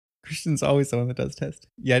Christian's always the one that does test.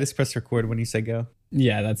 Yeah, I just press record when you say go.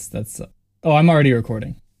 Yeah, that's. Oh, I'm already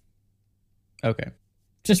recording. Okay.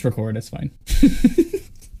 Just record. It's fine.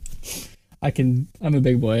 I'm a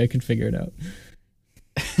big boy. I can figure it out.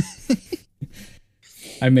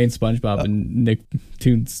 I made SpongeBob and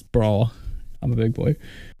Nicktoons Brawl. I'm a big boy.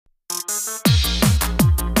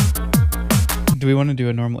 Do we want to do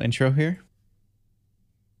a normal intro here?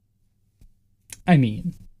 I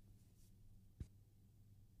mean,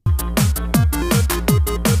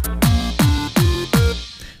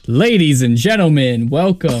 ladies and gentlemen,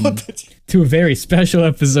 welcome to a very special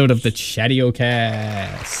episode of the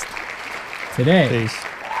Chattiocast. Today,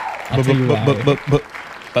 I'll tell you why.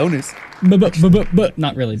 Bonus. But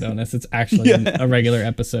not really bonus. It's actually a regular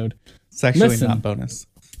episode. It's actually Listen, not bonus.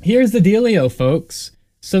 Here's the dealio, folks.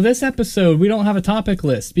 So this episode, we don't have a topic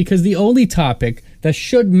list because the only topic that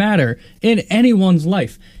should matter in anyone's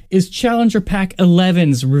life is Challenger Pack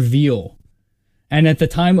 11's reveal. And at the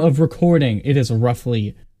time of recording, it is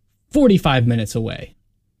roughly 45 minutes away.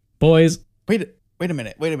 Boys. Wait a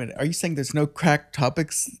minute. Are you saying there's no cracked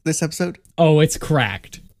topics this episode? Oh, it's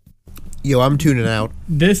cracked. Yo, I'm tuning out.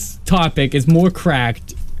 This topic is more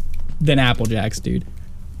cracked than Apple Jacks, dude.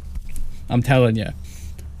 I'm telling you.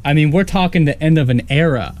 I mean, we're talking the end of an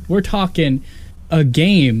era. We're talking a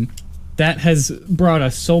game that has brought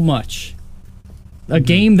us so much. A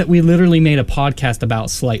game that we literally made a podcast about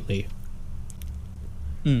slightly.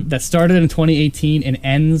 That started in 2018 and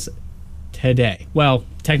ends today. Well,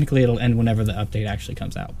 technically it'll end whenever the update actually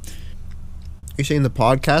comes out. You're saying the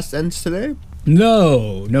podcast ends today?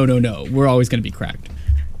 No. We're always going to be cracked.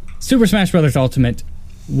 Super Smash Bros. Ultimate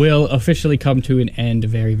will officially come to an end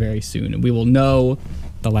very, very soon. And we will know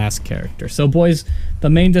the last character. So, boys,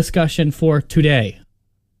 the main discussion for today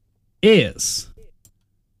is...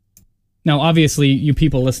 Now, obviously, you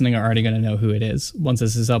people listening are already going to know who it is once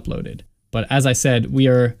this is uploaded. But as I said, we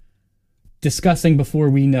are discussing before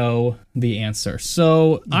we know the answer.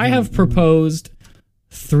 So, I have proposed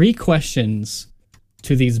 3 questions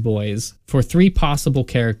to these boys for 3 possible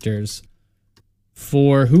characters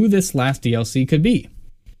for who this last DLC could be.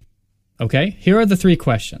 Okay, here are the 3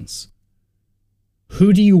 questions.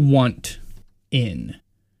 Who do you want in?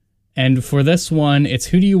 And for this one, it's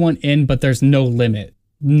who do you want in, but there's no limit.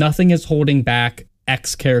 Nothing is holding back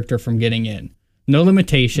X character from getting in. No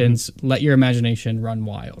limitations. Let your imagination run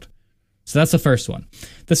wild. So that's the first one.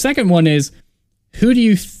 The second one is who do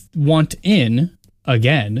you want in,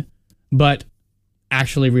 again, but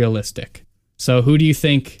actually realistic? So who do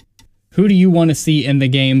you want to see in the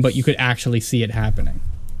game, but you could actually see it happening?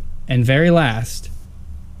 And very last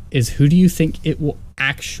is who do you think it will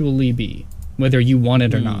actually be, whether you want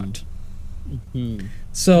it or not?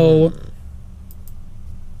 So,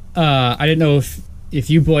 I didn't know if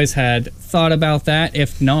you boys had thought about that.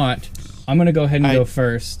 If not, I'm going to go ahead and go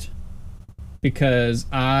first because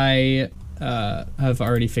I have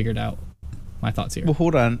already figured out my thoughts here. Well,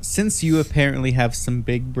 hold on. Since you apparently have some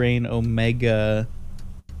big brain Omega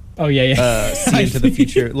see into the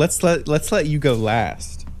future, let's let you go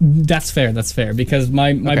last. That's fair because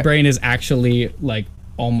my brain is actually like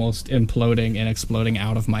almost imploding and exploding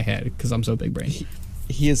out of my head because I'm so big brain.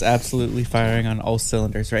 He is absolutely firing on all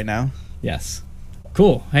cylinders right now. Yes.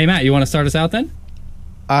 Cool. Hey Matt, you want to start us out then?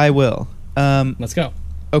 I will. Let's go.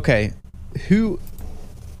 Okay.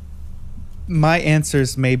 My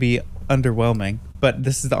answers may be underwhelming, but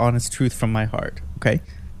this is the honest truth from my heart. Okay.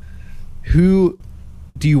 Who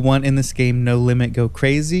do you want in this game? No Limit Go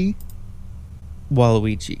Crazy?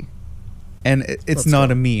 Waluigi. And it's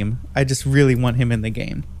not a meme. I just really want him in the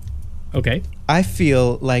game. Okay. I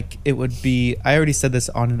feel like it would be, I already said this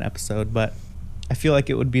on an episode, but I feel like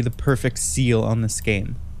it would be the perfect seal on this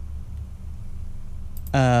game.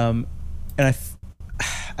 And I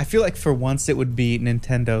feel like for once it would be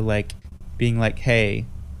Nintendo like being like, hey,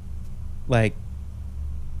 like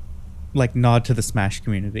nod to the Smash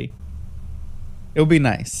community. It would be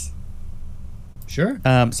nice. Sure.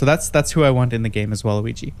 So that's who I want in the game as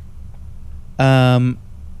Waluigi.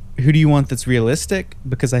 Who do you want that's realistic?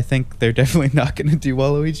 Because I think they're definitely not going to do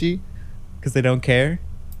Waluigi because they don't care.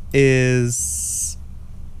 Is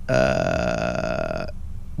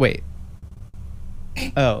wait.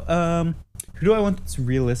 Oh, who do I want that's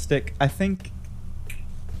realistic? I think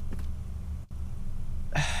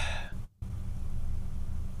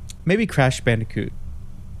maybe Crash Bandicoot.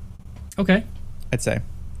 Okay. I'd say.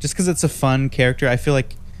 Just because it's a fun character, I feel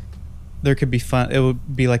like there could be fun. It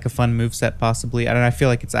would be like a fun moveset possibly, and I feel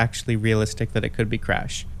like it's actually realistic that it could be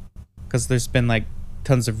Crash, because there's been like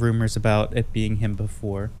tons of rumors about it being him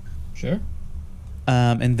before. Sure.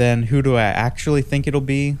 And then who do I actually think it'll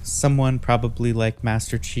be? Someone probably like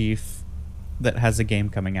Master Chief that has a game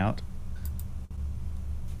coming out.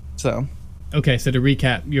 So. Okay, so to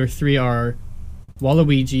recap, your three are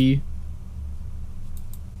Waluigi.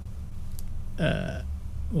 What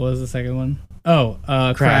was the second one? Oh,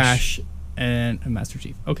 Crash and Master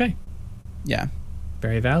Chief. Okay. Yeah.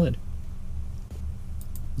 Very valid.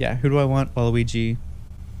 Yeah, who do I want? Waluigi.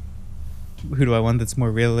 Who do I want that's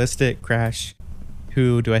more realistic? Crash.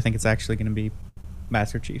 Who do I think it's actually going to be?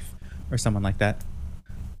 Master Chief or someone like that.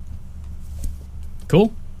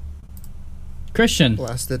 Cool. Christian,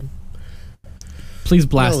 Blasted. please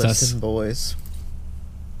blast Well, us. listen, boys.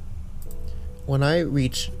 When I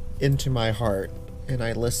reach into my heart and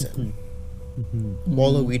I listen,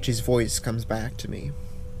 Waluigi's voice comes back to me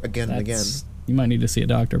again and again. You might need to see a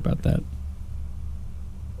doctor about that.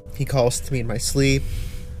 He calls to me in my sleep.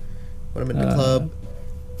 When I'm in the club,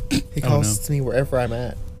 he calls to me wherever I'm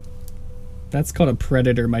at. That's called a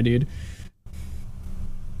predator, my dude.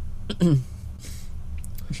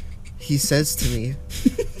 He says to me,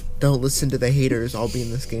 "Don't listen to the haters. I'll be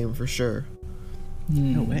in this game for sure."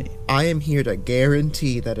 No way. I am here to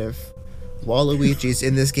guarantee that if Waluigi's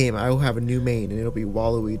in this game, I will have a new main, and it'll be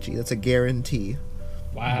Waluigi. That's a guarantee.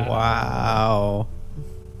 Wow.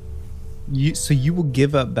 So you will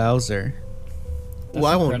give up Bowser? Well,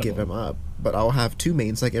 I won't incredible. give him up, but I'll have two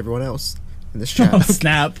mains like everyone else in this Oh, chat.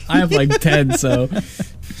 snap. I have like 10, so.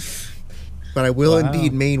 But I will Wow.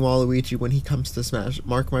 indeed main Waluigi when he comes to Smash.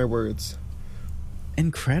 Mark my words.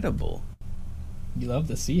 Incredible. You love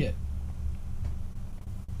to see it.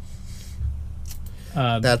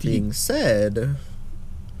 That being said,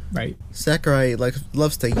 Right. Sakurai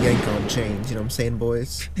loves to yank on chains. You know what I'm saying,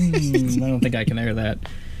 boys? I don't think I can air that.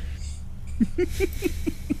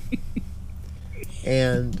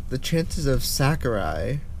 And the chances of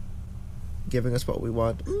Sakurai giving us what we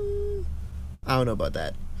want, I don't know about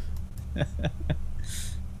that.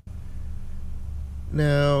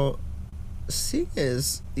 Now, seeing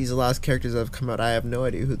as these last characters that have come out, I have no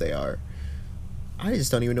idea who they are. I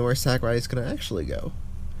just don't even know where Sakurai is going to actually go.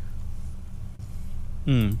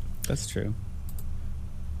 That's true.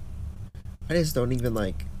 I just don't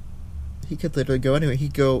even he could literally go anywhere.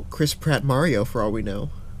 He'd go Chris Pratt Mario for all we know.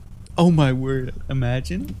 Oh my word!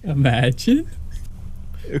 Imagine. Imagine.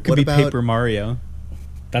 It could What be about- Paper Mario.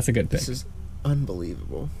 That's a good pick. This is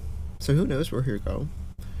unbelievable. So who knows where he'll go?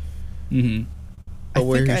 Mm-hmm. But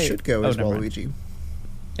where think he I- should go oh, is never mind. Waluigi.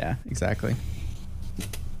 Yeah, exactly.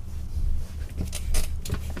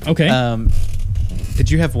 Okay. Did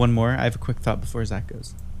you have one more? I have a quick thought before Zach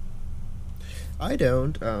goes. I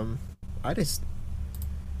don't. I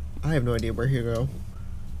have no idea where he'll go.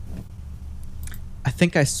 I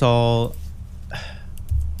think I saw.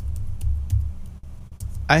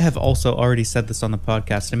 I have also already said this on the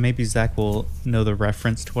podcast, and maybe Zach will know the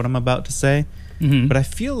reference to what I'm about to say. Mm-hmm. But I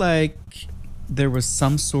feel like there was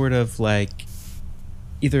some sort of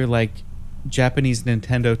either Japanese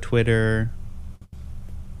Nintendo Twitter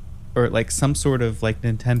or some sort of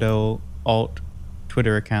Nintendo alt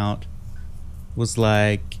Twitter account was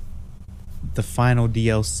the final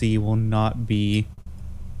DLC will not be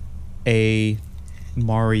a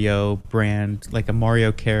Mario brand, a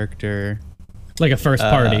Mario character. Like a first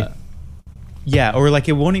party. Yeah, or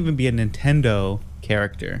it won't even be a Nintendo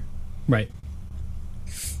character. Right.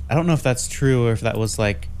 I don't know if that's true or if that was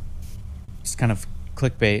just kind of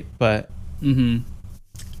clickbait, but Mm-hmm.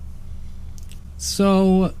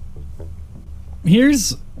 So,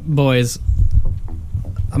 boys,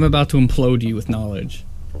 I'm about to implode you with knowledge.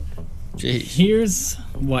 geez, Here's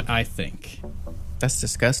what I think. that's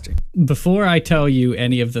disgusting. Before I tell you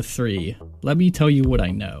any of the three, let me tell you what I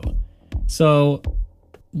know. So,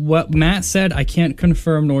 what Matt said, I can't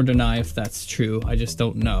confirm nor deny if that's true. I just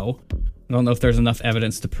don't know. I don't know if there's enough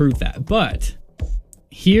evidence to prove that. But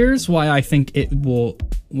here's why I think it will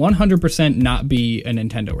 100% not be a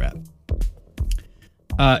Nintendo rep.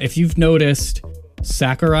 If you've noticed,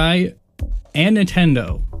 Sakurai and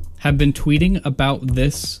Nintendo have been tweeting about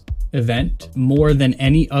this event more than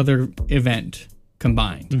any other event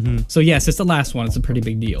combined. So yes, it's the last one. It's a pretty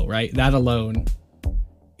big deal, right? That alone,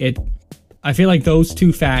 I feel like those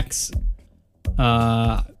two facts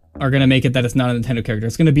are going to make it that it's not a Nintendo character.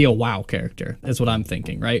 It's going to be a WoW character, is what I'm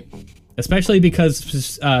thinking, right? Especially because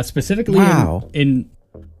specifically Wow. in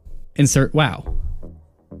insert WoW.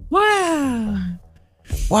 Wow.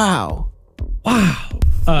 Wow.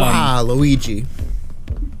 Wow. Luigi.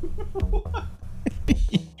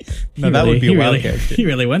 No, that would be a wild character. He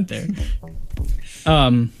really went there.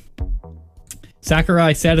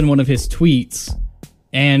 Sakurai said in one of his tweets,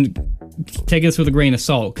 and take this with a grain of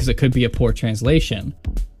salt because it could be a poor translation,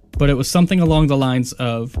 but it was something along the lines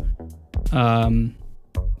of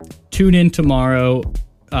tune in tomorrow.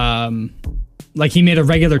 Like he made a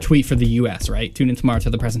regular tweet for the US, right? Tune in tomorrow to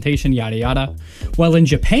the presentation, yada yada. Well, in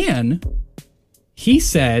Japan, he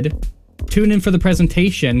said, tune in for the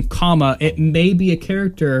presentation, comma, it may be a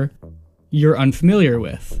character you're unfamiliar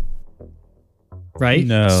with. Right?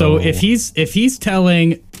 No. So if he's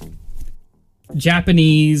telling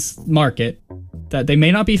Japanese market that they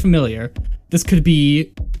may not be familiar, this could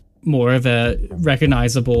be more of a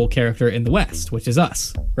recognizable character in the West, which is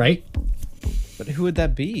us, right? But who would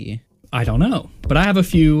that be? I don't know, but I have a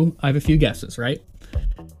few guesses, right?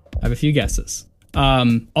 I have a few guesses.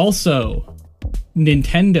 Also,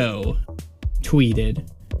 Nintendo tweeted,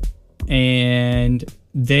 and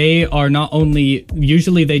they are not only,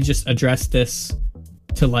 usually they just address this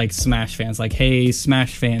to like Smash fans, like, hey,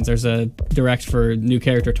 Smash fans, there's a direct for new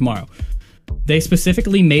character tomorrow. They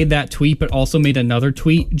specifically made that tweet, but also made another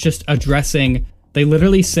tweet just addressing, they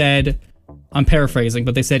literally said, I'm paraphrasing,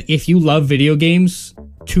 but they said, if you love video games,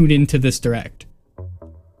 tune into this direct.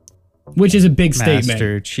 Which is a big statement.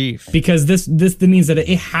 Master Chief. Because this means that it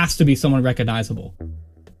has to be someone recognizable.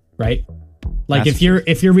 Right? Like Master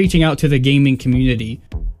if you're reaching out to the gaming community,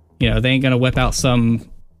 you know, they ain't gonna whip out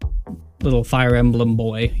some little Fire Emblem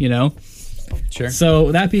boy, you know? Sure.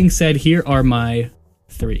 So that being said, here are my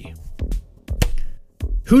 3.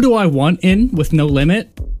 Who do I want in with No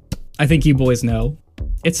Limit? I think you boys know.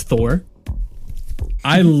 It's Thor.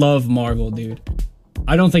 I love Marvel, dude.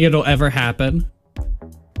 I don't think it'll ever happen.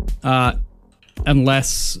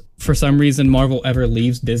 Unless, for some reason, Marvel ever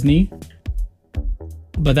leaves Disney.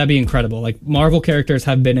 But that'd be incredible. Like, Marvel characters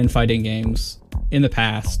have been in fighting games in the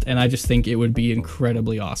past, and I just think it would be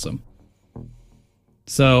incredibly awesome.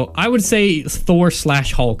 So, I would say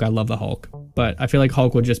Thor/Hulk. I love the Hulk. But I feel like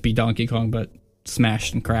Hulk would just be Donkey Kong, but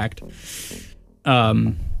smashed and cracked.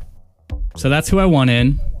 So that's who I want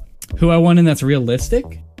in. Who I want in that's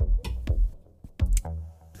realistic?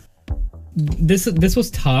 This was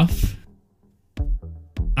tough.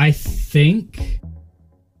 I think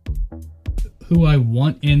who I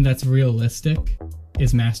want in that's realistic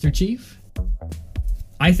is Master Chief.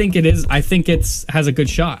 I think it is. I think it's has a good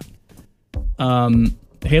shot.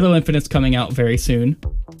 Halo Infinite's coming out very soon.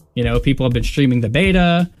 You know, people have been streaming the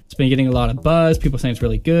beta. It's been getting a lot of buzz. People saying it's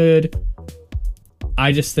really good.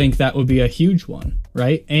 I just think that would be a huge one,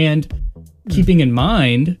 right? And keeping in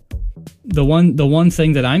mind, the one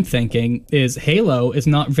thing that I'm thinking is Halo is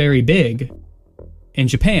not very big in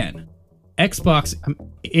Japan. Xbox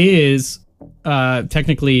is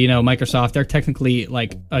technically, you know, Microsoft, they're technically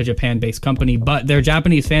like a Japan-based company, but their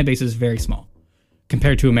Japanese fan base is very small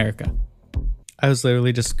compared to America. I was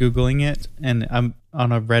literally just Googling it, and I'm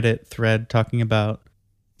on a Reddit thread talking about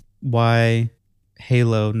why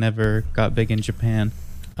Halo never got big in Japan.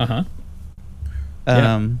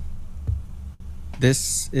 Yeah.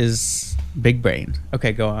 This is big brain.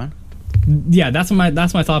 Okay, go on. Yeah, that's my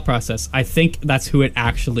thought process. I think that's who it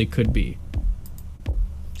actually could be.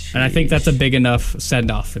 Jeez. And I think that's a big enough send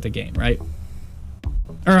off for the game, right?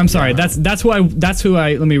 Or I'm sorry, that's who I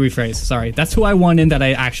let me rephrase. Sorry. That's who I want in that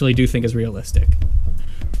I actually do think is realistic.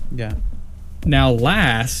 Yeah. Now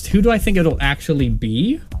last, who do I think it'll actually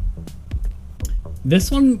be?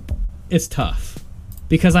 This one is tough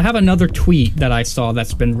because I have another tweet that I saw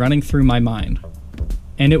that's been running through my mind.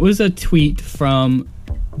 And it was a tweet from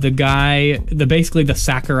the guy, basically the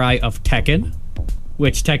Sakurai of Tekken,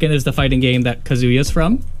 which Tekken is the fighting game that Kazuya's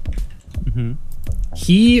from. Mm-hmm.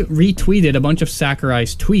 He retweeted a bunch of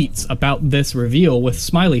Sakurai's tweets about this reveal with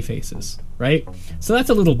smiley faces, right? So that's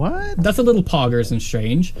a little that's a little poggers and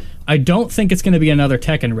strange. I don't think it's going to be another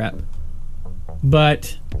Tekken rep,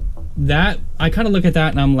 but that I kind of look at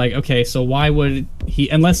that and I'm like, okay, so why would he?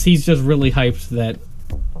 Unless he's just really hyped that,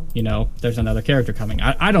 you know, there's another character coming.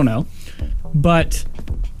 I don't know, but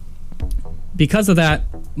because of that,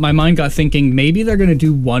 my mind got thinking maybe they're going to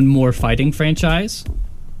do one more fighting franchise.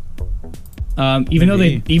 Even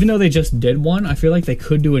though they just did one, I feel like they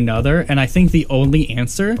could do another, and I think the only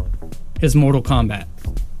answer is Mortal Kombat.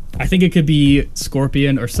 I think it could be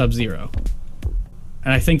Scorpion or Sub-Zero,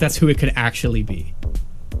 and I think that's who it could actually be.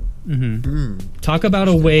 Mm-hmm. Talk about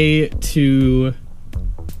a way to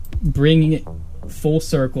bring full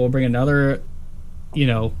circle, bring another, you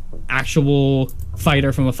know, actual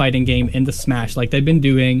fighter from a fighting game into Smash like they've been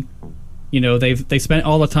doing. You know, they spent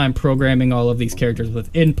all the time programming all of these characters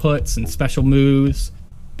with inputs and special moves.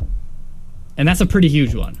 And that's a pretty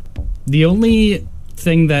huge one. The only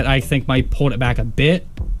thing that I think might hold it back a bit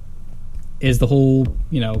is the whole,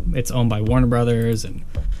 you know, it's owned by Warner Brothers and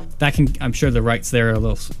that can, I'm sure the rights there are a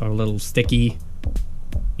little sticky.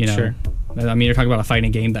 You know, Sure. I mean, you're talking about a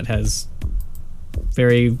fighting game that has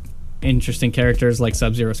very interesting characters like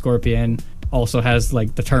Sub-Zero, Scorpion. Also has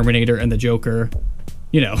like the Terminator and the Joker.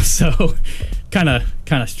 You know, so kind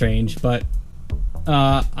of strange. But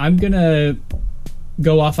I'm gonna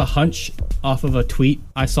go off a hunch, off of a tweet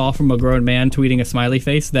I saw from a grown man tweeting a smiley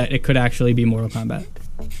face that it could actually be Mortal Kombat.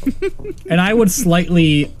 And I would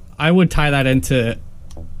tie that into,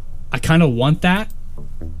 I kind of want that.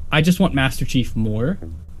 I just want Master Chief more.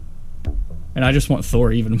 And I just want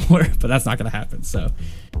Thor even more, but that's not going to happen. So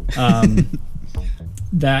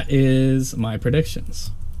that is my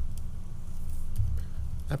predictions.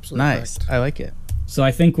 Absolutely. Nice. Correct. I like it. So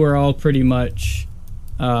I think we're all pretty much,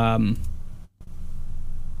 I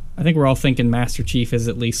think we're all thinking Master Chief is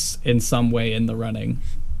at least in some way in the running.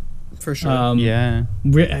 For sure. Yeah.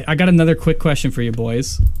 I got another quick question for you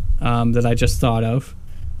boys that I just thought of.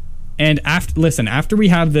 And after we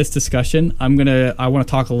have this discussion, I want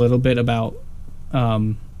to talk a little bit about,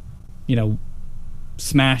 you know,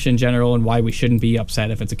 Smash in general and why we shouldn't be upset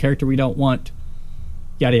if it's a character we don't want,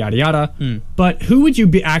 yada yada yada. But who would you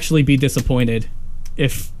actually be disappointed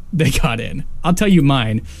if they got in? I'll tell you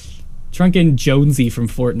mine. Drunken Jonesy from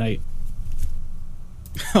Fortnite.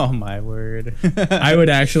 Oh my word. I would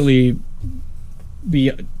actually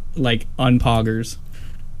be like unpoggers.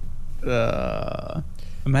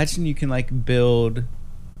 Imagine you can like build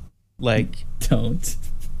like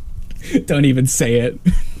Don't even say it.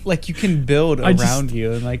 like you can build around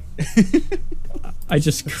you and like I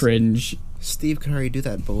just cringe. Steve can already do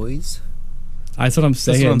that, boys. That's what I'm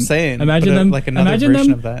saying. That's what I'm saying. Imagine Put them like another imagine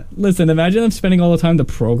version them, of that. Listen, imagine them spending all the time to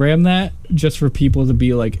program that just for people to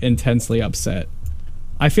be like intensely upset.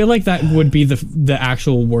 I feel like that would be the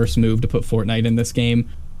actual worst move to put Fortnite in this game.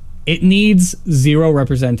 It needs zero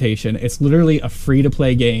representation. It's literally a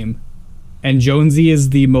free-to-play game. And Jonesy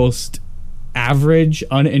is the most average,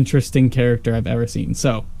 uninteresting character I've ever seen.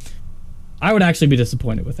 So, I would actually be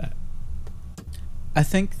disappointed with that. I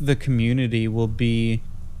think the community will be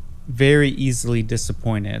very easily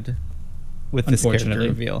disappointed with this character Unfortunately.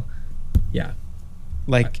 reveal. Yeah.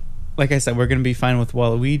 Like I said, we're gonna be fine with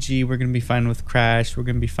Waluigi. We're gonna be fine with Crash. We're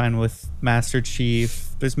gonna be fine with Master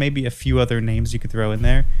Chief. There's maybe a few other names you could throw in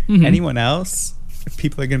there. Mhm. Anyone else,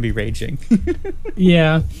 people are gonna be raging.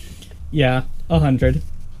 Yeah. Yeah. 100.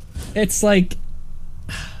 It's like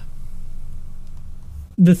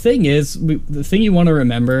the thing is, the thing you want to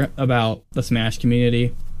remember about the Smash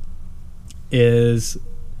community is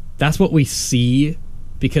that's what we see,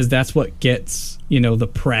 because that's what gets, you know, the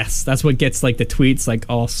press. That's what gets like the tweets like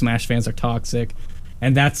all Smash fans are toxic,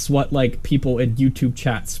 and that's what like people in YouTube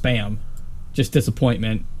chat spam, just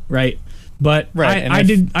disappointment, right? But Right. I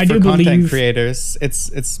do content believe creators,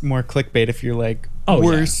 it's more clickbait if you're like Oh, yeah.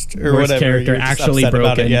 worst or Worst whatever. character you're just actually upset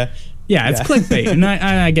about it, broken. Yeah. Yeah, it's clickbait, and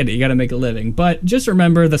I get it. You got to make a living, but just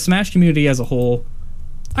remember the Smash community as a whole.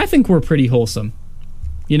 I think we're pretty wholesome.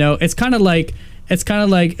 You know, it's kind of like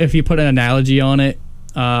if you put an analogy on it.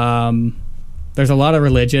 There's a lot of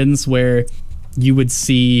religions where you would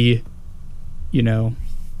see, you know,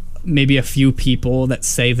 maybe a few people that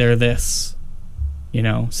say they're this, you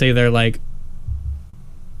know, say they're like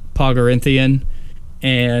Pogorinthian.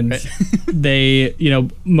 And Right. they, you know,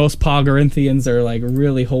 most Pogorinthians are like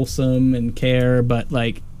really wholesome and care, but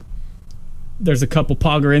like there's a couple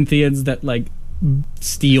Pogorinthians that like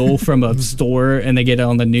steal from a store and they get it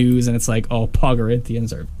on the news and it's like, oh,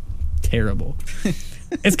 Pogorinthians are terrible.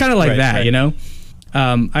 It's kind of like Right, that, right. you know?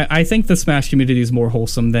 I think the Smash community is more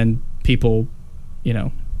wholesome than people, you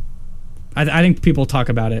know. I think people talk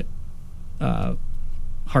about it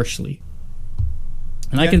harshly.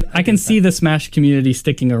 And Yeah, I can see the Smash community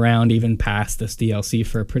sticking around even past this DLC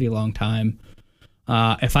for a pretty long time.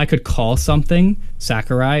 If I could call something,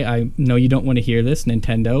 Sakurai, I know you don't want to hear this,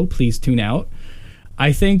 Nintendo, please tune out.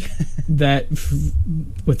 I think that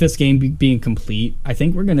with this game being complete, I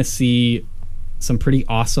think we're going to see some pretty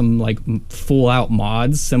awesome, like, full-out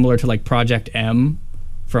mods, similar to, like, Project M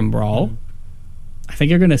from Brawl. I think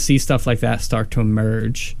you're going to see stuff like that start to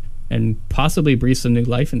emerge and possibly breathe some new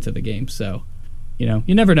life into the game, so... You know,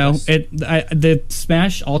 you never know. Yes. The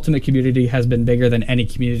Smash Ultimate community has been bigger than any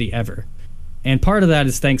community ever, and part of that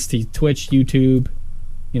is thanks to Twitch, YouTube,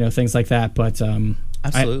 you know, things like that. But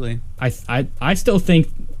Absolutely. I still think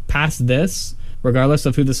past this, regardless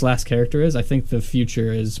of who this last character is, I think the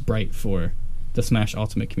future is bright for the Smash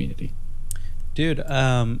Ultimate community. Dude,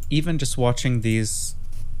 even just watching these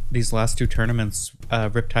last two tournaments,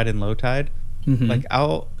 Riptide and Lowtide,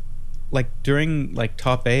 like during like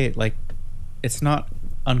top 8, like it's not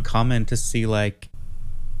uncommon to see like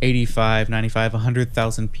 85, 95,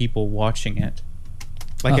 100,000 people watching it,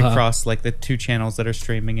 like across like the 2 channels that are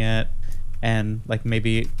streaming it, and like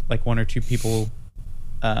maybe like 1 or 2 people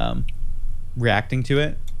reacting to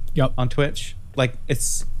it on Twitch. Like,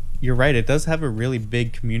 you're right, it does have a really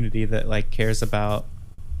big community that like cares about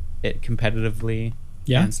it competitively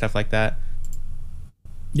and stuff like that.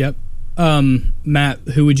 Yep. Matt,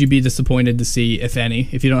 who would you be disappointed to see, if any?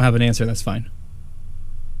 If you don't have an answer, that's fine.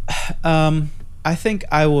 I think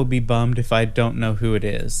I will be bummed if I don't know who it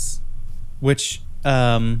is, which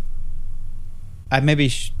I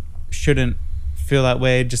maybe shouldn't feel that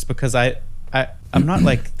way, just because I'm not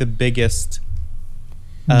like the biggest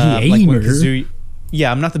gamer. like when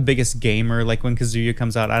I'm not the biggest gamer. Like when Kazuya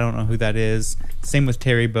comes out, I don't know who that is. Same with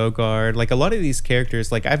Terry Bogard. Like a lot of these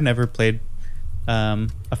characters, like I've never played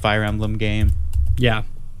a Fire Emblem game. Yeah.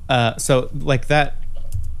 So like that,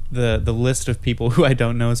 the list of people who I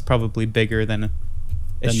don't know is probably bigger than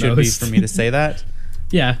it should be for me to say that.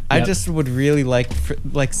 Yeah. I just would really like,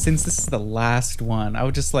 since this is the last one, I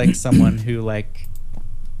would just like someone who like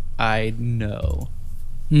I know.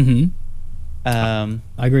 Mm-hmm. I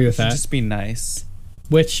agree with that. Just be nice.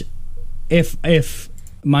 Which, if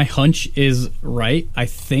my hunch is right, I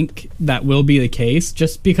think that will be the case,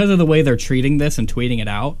 just because of the way they're treating this and tweeting it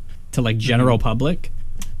out to like general public.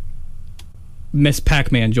 Miss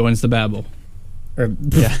Pac-Man joins the babble, or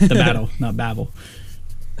the battle, not babble.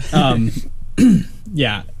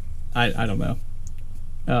 Yeah, I don't know.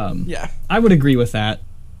 I would agree with that.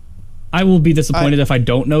 I will be disappointed if I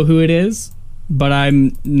don't know who it is, but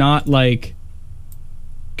I'm not like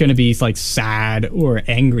gonna be like sad or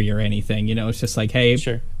angry or anything. You know, it's just like, hey,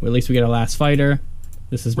 well, at least we get our last fighter.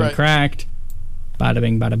 This has been cracked. Bada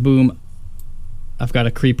bing, bada boom. I've got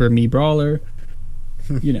a creeper me brawler.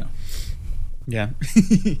 You know. Yeah.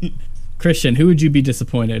 Christian, who would you be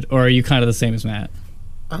disappointed, or are you kind of the same as Matt?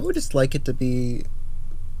 I would just like it to be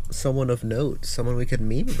someone of note, someone we could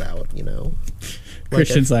meme about, you know.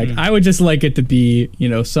 Christian's I would just like it to be, you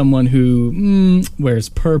know, someone who wears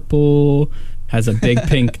purple, has a big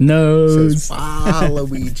pink nose, says, "Wow,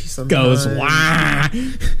 Luigi," sometimes. goes "Wah."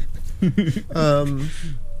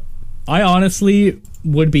 I honestly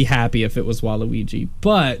would be happy if it was Waluigi,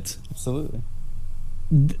 but absolutely,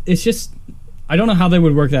 it's just, I don't know how they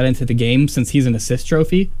would work that into the game, since he's an assist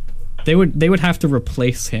trophy. They would have to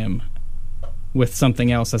replace him with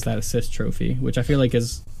something else as that assist trophy, which I feel like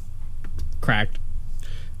is cracked.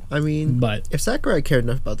 I mean, but if Sakurai cared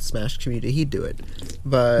enough about the Smash community, he'd do it.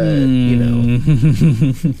 But, you know,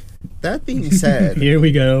 that being said, here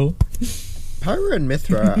we go. Pyra and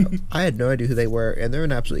Mithra, I had no idea who they were, and they're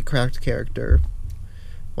an absolutely cracked character.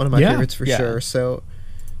 One of my favorites for sure. So,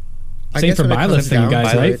 I same guess for Byleth for you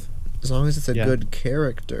guys, right? As long as it's a good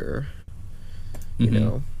character, you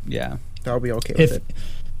know, I'll be okay with it.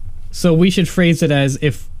 So we should phrase it as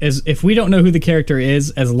if we don't know who the character is,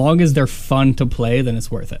 as long as they're fun to play, then it's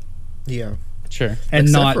worth it. Yeah, sure, and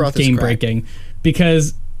except not game breaking,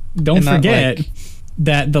 because don't forget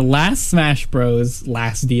that the last Smash Bros.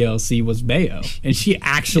 Last DLC was Bayo, and she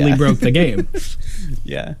actually broke the game.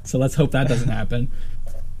 Yeah. So let's hope that doesn't happen.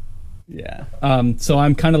 Yeah. So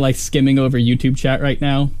I'm kind of like skimming over YouTube chat right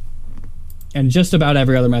now, and just about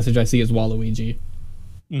every other message I see is Waluigi.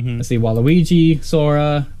 I see Waluigi,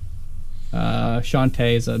 Sora.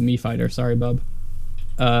 Shantae is a Mii fighter. Sorry, bub.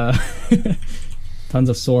 Tons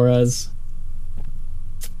of Soras.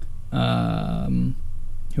 Who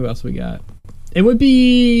else we got? It would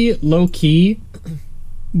be low key.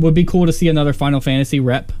 Would be cool to see another Final Fantasy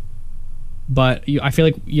rep, but I feel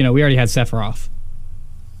like, you know, we already had Sephiroth.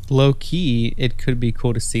 Low key, it could be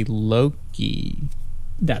cool to see Loki.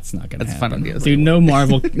 That's not gonna happen. Fun. Dude, no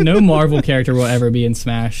Marvel character will ever be in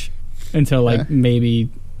Smash until like maybe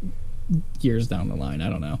years down the line. I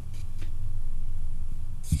don't know.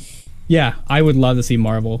 Yeah, I would love to see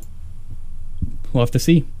Marvel. We'll have to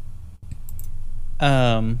see.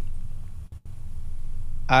 I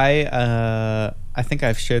think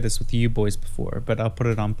I've shared this with you boys before, but I'll put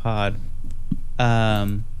it on pod.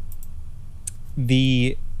 The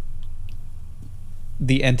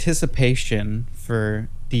anticipation for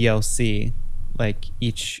DLC, like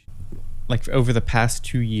over the past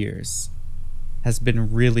 2 years, has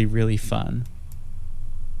been really, really fun.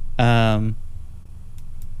 Who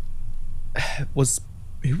was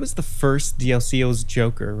the first DLC? It was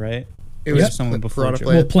Joker, right? It was someone before Joker.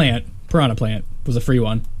 Well, Piranha Plant was a free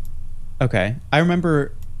one. Okay, I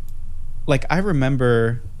remember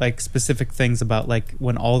like specific things about like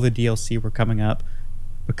when all the DLC were coming up,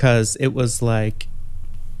 because it was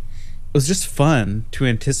just fun to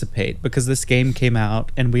anticipate, because this game came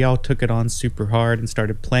out and we all took it on super hard and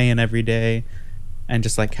started playing every day, and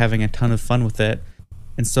just like having a ton of fun with it.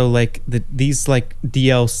 And so like these like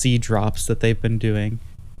DLC drops that they've been doing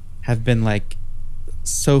have been like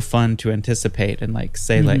so fun to anticipate and like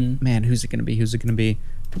say like, man, who's it gonna be?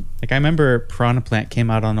 Like I remember Piranha Plant came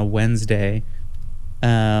out on a Wednesday,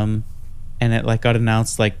 and it like got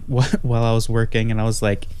announced like while I was working, and I was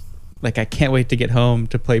like I can't wait to get home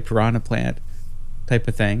to play Piranha Plant type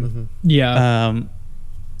of thing. Yeah.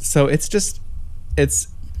 So it's just it's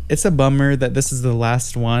a bummer that this is the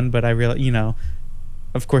last one, but I really, you know,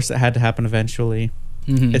 of course it had to happen eventually.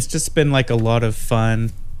 It's just been like a lot of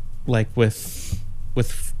fun, like with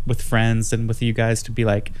friends and with you guys to be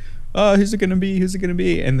like, oh, who's it gonna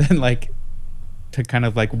be, and then like to kind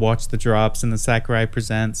of like watch the drops and the Sakurai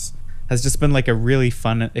Presents has just been like a really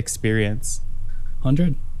fun experience.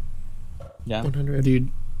 100. Yeah. 100. Dude,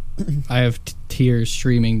 I have tears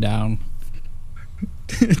streaming down.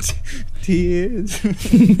 Tears.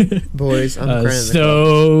 Boys, I'm crying. A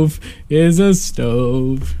stove is a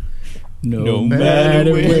stove, no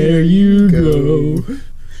matter where you go.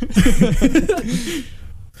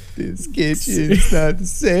 This kitchen's not the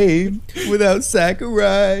same without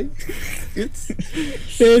Sakurai.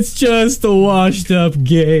 It's just a washed up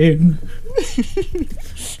game.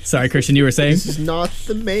 Sorry, Christian, you were saying? This is not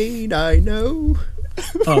the maid I know.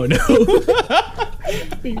 Oh no.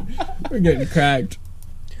 We're getting cracked.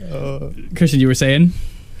 Christian, you were saying?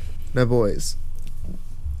 Now, boys,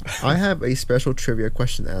 I have a special trivia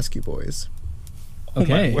question to ask you, boys.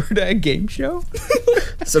 Okay. Oh my word, a game show?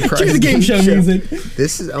 Surprise Cue the game show music.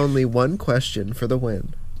 This is only one question for the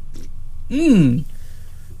win.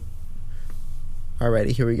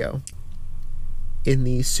 Alrighty, here we go. In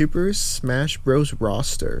the Super Smash Bros.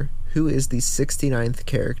 Roster, who is the 69th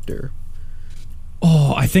character?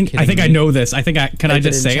 Oh, I think I know this. I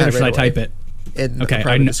just say it or should I type it? Okay,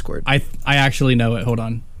 I know. Discord. I actually know it. Hold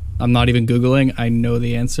on. I'm not even Googling. I know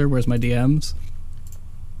the answer. Where's my DMs?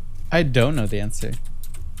 I don't know the answer.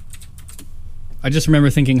 I just remember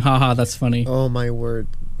thinking, haha, that's funny. Oh my word.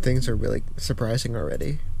 Things are really surprising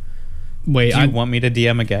already. Wait, Do you want me to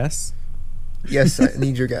DM a guess? Yes, I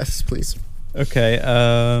need your guess, please. Okay,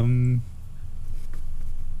 I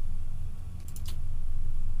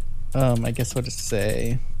guess I'll just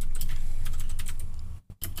say...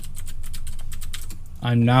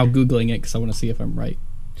 I'm now Googling it because I want to see if I'm right.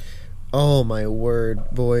 Oh my word,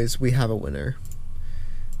 boys, we have a winner.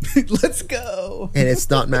 Let's go. And it's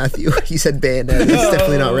not Matthew. He said Bayonetta. It's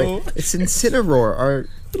definitely not right. It's Incineroar,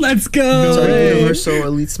 Let's go. our Universal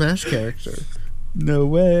Elite Smash character. No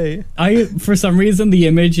way. For some reason, the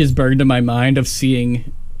image is burned in my mind of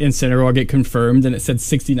seeing Incineroar get confirmed, and it said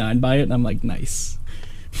 69 by it, and I'm like, nice.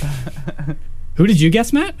 Who did you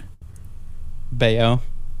guess, Matt? Bayo.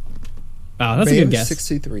 Oh, that's a good guess.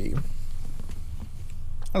 63. That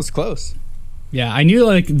was close. Yeah, I knew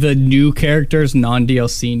like the new characters,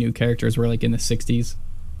 non-DLC new characters were like in the 60s.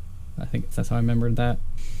 I think that's how I remembered that.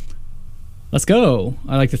 Let's go.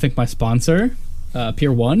 I'd like to thank my sponsor,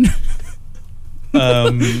 Pier 1.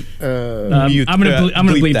 I'm gonna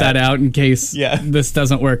bleep that out in case this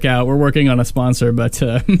doesn't work out. We're working on a sponsor, but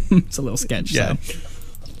it's a little sketch. Yeah, so.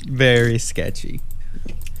 Very sketchy.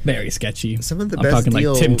 Very sketchy. Some of the I'm best talking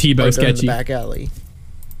deals like Tim Tebow are done in sketchy. the back alley.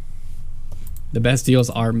 The best deals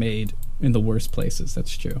are made in the worst places.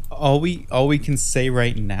 That's true. All we can say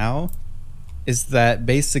right now is that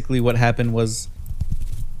basically what happened was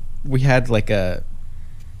we had like a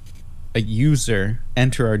user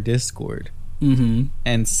enter our Discord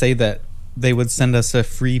and say that they would send us a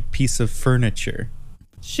free piece of furniture.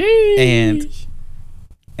 Sheesh.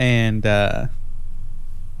 And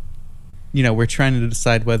you know, we're trying to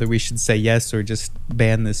decide whether we should say yes or just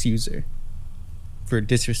ban this user for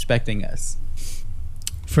disrespecting us.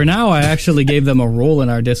 For now, I actually gave them a role in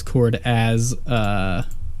our Discord as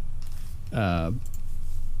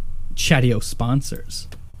Chatio sponsors,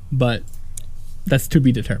 but that's to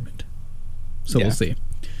be determined. So we'll see.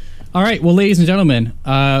 All right, well, ladies and gentlemen,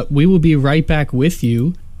 we will be right back with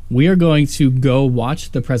you. We are going to go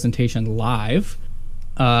watch the presentation live,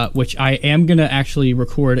 which I am going to actually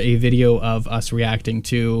record a video of us reacting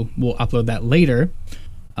to. We'll upload that later.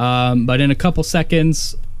 But in a couple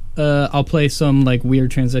seconds, I'll play some like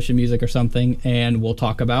weird transition music or something, and we'll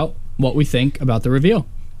talk about what we think about the reveal.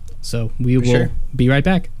 So we will be right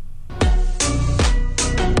back.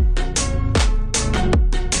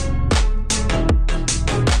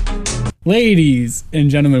 Ladies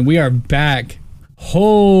and gentlemen, we are back.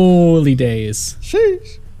 Holy days.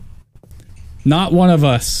 Sheesh. Not one of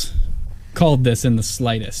us called this in the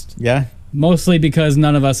slightest. Yeah. Mostly because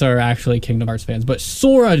none of us are actually Kingdom Hearts fans, but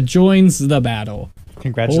Sora joins the battle.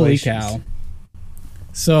 Congratulations. Holy cow.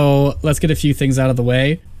 So let's get a few things out of the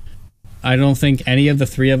way. I don't think any of the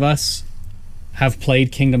three of us have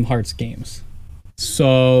played Kingdom Hearts games.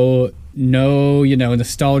 So no,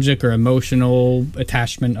 nostalgic or emotional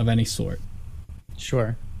attachment of any sort.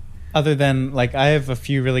 Sure. Other than, like, I have a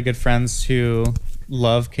few really good friends who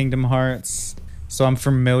love Kingdom Hearts, so I'm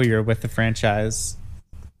familiar with the franchise.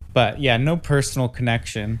 But yeah, no personal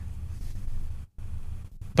connection.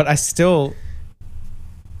 But I still...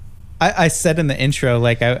 I said in the intro,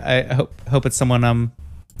 like, I hope it's someone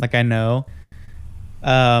I know.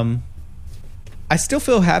 I still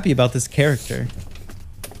feel happy about this character,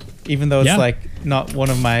 even though it's like not one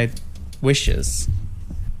of my wishes.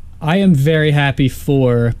 I am very happy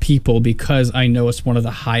for people because I know it's one of the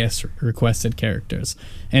highest requested characters,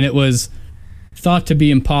 and it was thought to be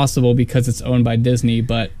impossible because it's owned by Disney.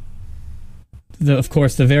 But of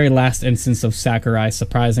course, the very last instance of Sakurai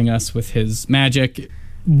surprising us with his magic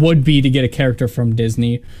would be to get a character from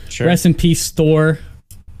Disney. Sure. Rest in peace, Thor.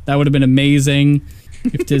 That would have been amazing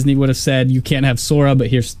if Disney would have said, you can't have Sora, but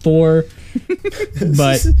here's Thor.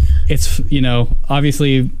 But it's,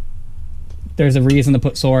 obviously there's a reason to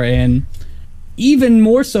put Sora in. Even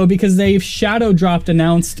more so because they've shadow dropped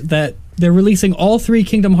announced that they're releasing all 3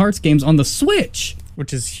 Kingdom Hearts games on the Switch.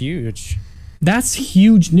 Which is huge. That's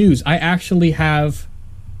huge news. I actually have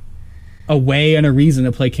a way and a reason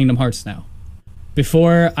to play Kingdom Hearts now.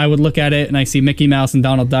 Before, I would look at it and I see Mickey Mouse and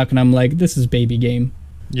Donald Duck and I'm like, this is baby game.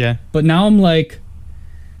 Yeah. But now I'm like,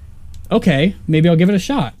 okay, maybe I'll give it a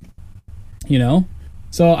shot.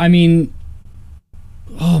 So, I mean,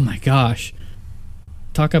 oh my gosh.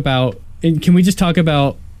 Can we just talk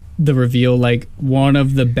about the reveal? Like, one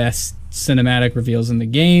of the best cinematic reveals in the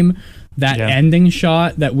game. That ending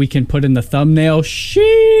shot that we can put in the thumbnail.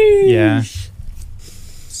 Sheesh. Yeah.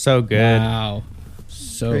 So good. Wow.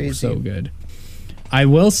 So good. I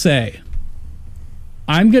will say,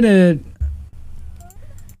 I like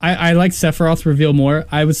Sephiroth's reveal more.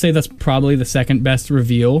 I would say that's probably the second best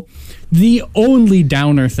reveal. The only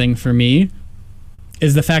downer thing for me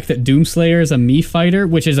is the fact that Doomslayer is a Mii fighter,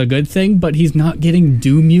 which is a good thing, but he's not getting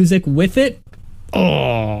Doom music with it.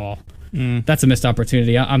 Oh, that's a missed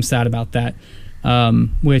opportunity. I'm sad about that.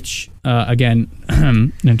 Which, again,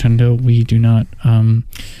 Nintendo, we do not,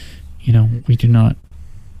 we do not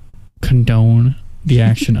condone the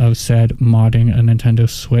action of said modding a Nintendo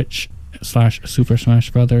Switch / Super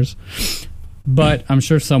Smash Brothers. But I'm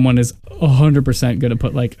sure someone is 100% going to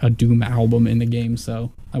put like a Doom album in the game,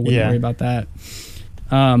 so I wouldn't worry about that.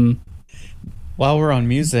 While we're on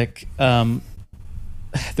music, there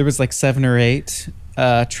was like 7 or 8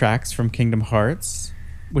 tracks from Kingdom Hearts,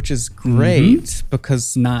 which is great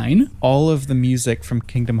because 9. All of the music from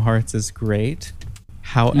Kingdom Hearts is great.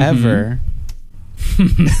 However,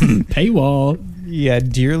 paywall. Yeah,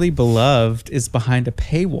 Dearly Beloved is behind a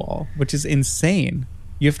paywall, which is insane.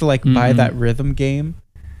 You have to like buy that rhythm game,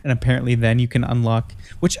 and apparently then you can unlock.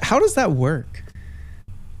 How does that work?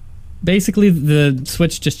 Basically, the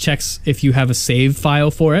Switch just checks if you have a save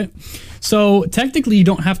file for it. So technically, you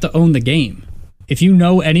don't have to own the game. If you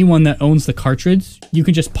know anyone that owns the cartridge, you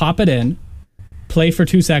can just pop it in, play for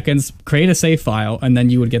 2 seconds, create a save file, and then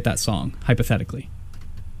you would get that song, hypothetically.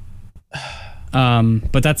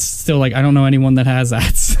 But that's still like, I don't know anyone that has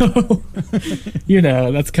that. So,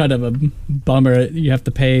 that's kind of a bummer. You have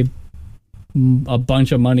to pay a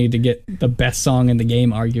bunch of money to get the best song in the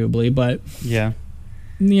game, arguably. But, yeah,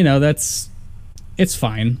 it's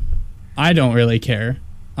fine. I don't really care.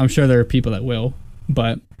 I'm sure there are people that will,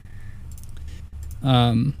 but,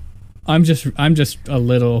 I'm just a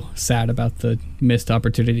little sad about the missed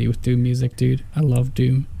opportunity with Doom music, dude. I love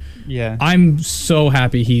Doom. Yeah. I'm so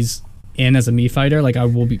happy he's in as a Mii fighter. Like I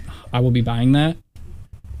will be buying that.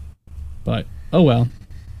 But oh well,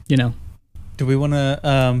 Do we want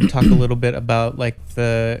to talk a little bit about like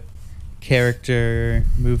the character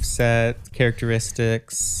moveset,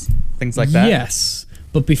 characteristics, things like that? Yes.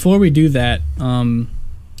 But before we do that,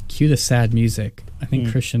 cue the sad music. I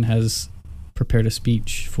think Christian has prepared a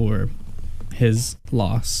speech for his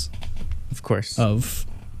loss. Of course. Of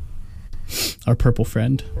our purple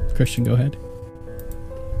friend. Christian, go ahead.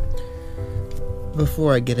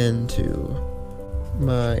 Before I get into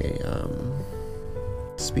my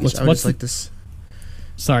speech, I would just like this.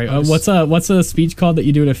 Sorry, what's a speech called that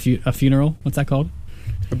you do at a funeral? What's that called?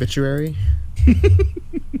 Obituary.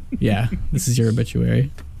 Yeah, this is your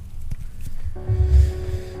obituary.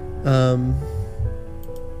 I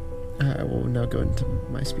will now go into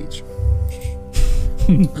my speech.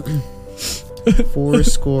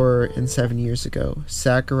 407 years ago,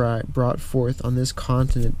 Sakurai brought forth on this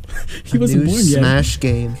continent a new Smash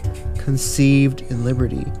game conceived in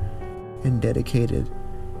liberty and dedicated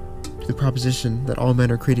the proposition that all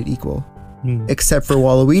men are created equal. Except for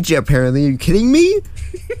Waluigi, apparently. Are you kidding me?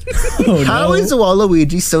 How is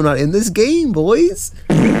Waluigi still not in this game, boys?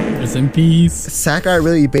 Rest in peace. Sakurai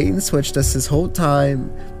really bait and switched us this whole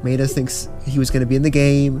time, made us think he was going to be in the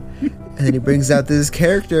game, and then he brings out this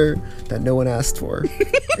character that no one asked for,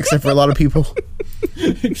 except for a lot of people.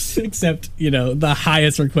 Except, the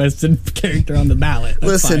highest requested character on the ballot.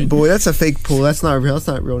 Listen, boy, that's a fake pull. That's not real. That's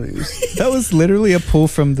not real news. That was literally a pull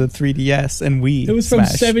from the 3DS and Wii. It was from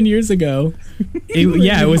 7 years ago.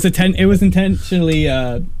 It was intentionally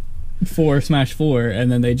for Smash 4,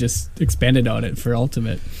 and then they just expanded on it for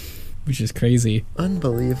Ultimate, which is crazy.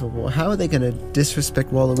 Unbelievable. How are they going to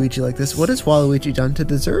disrespect Waluigi like this? What has Waluigi done to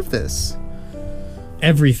deserve this?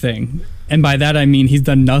 Everything. And by that I mean he's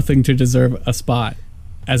done nothing to deserve a spot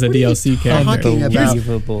as a DLC character.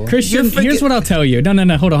 Unbelievable. Christian, here's what I'll tell you.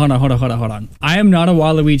 No, hold on. I am not a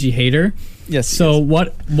Waluigi hater. Yes. So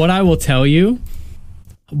what I will tell you,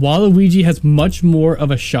 Waluigi has much more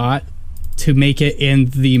of a shot to make it in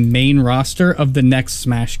the main roster of the next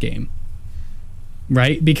Smash game.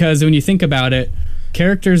 Right? Because when you think about it,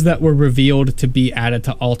 characters that were revealed to be added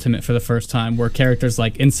to Ultimate for the first time were characters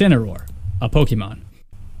like Incineroar, a Pokemon.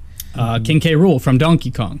 King K. Rool from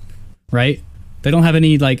Donkey Kong, right? They don't have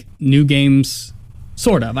any new games,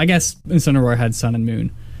 sort of. I guess Incineroar had Sun and Moon,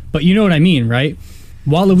 but you know what I mean, right?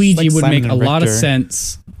 Waluigi would make a lot of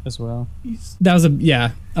sense as well. That was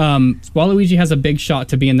Waluigi has a big shot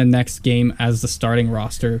to be in the next game as the starting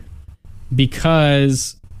roster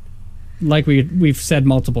because, like we've said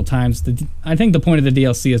multiple times, I think the point of the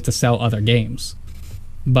DLC is to sell other games,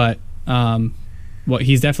 but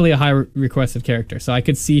he's definitely a high requested character, so I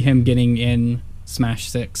could see him getting in Smash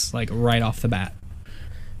 6 right off the bat.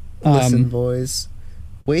 Listen, boys,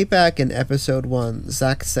 way back in episode 1,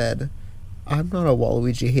 Zach said, "I'm not a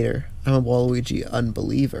Waluigi hater. I'm a Waluigi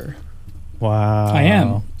unbeliever." Wow. I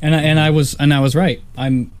am, and I was right.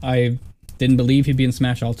 I didn't believe he'd be in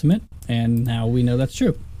Smash Ultimate, and now we know that's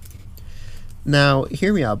true. Now,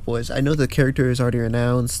 hear me out, boys. I know the character is already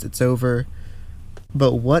announced. It's over.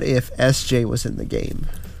 But what if SJ was in the game?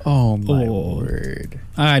 Oh my word.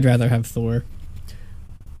 I'd rather have Thor.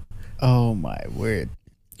 Oh my word.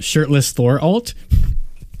 Shirtless Thor alt?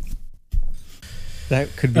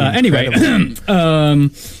 That could be anyway.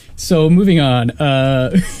 So moving on.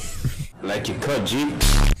 Like you could, G.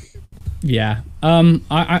 Yeah.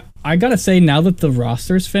 I gotta say, now that the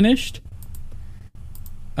roster's finished,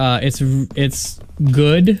 it's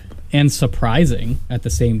good and surprising at the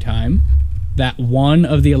same time that one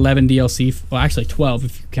of the 11 DLC, well actually 12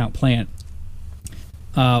 if you count Plant,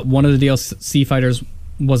 one of the DLC fighters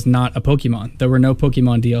was not a Pokemon. There were no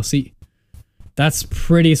Pokemon DLC. That's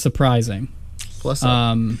pretty surprising. Plus,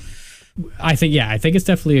 I think it's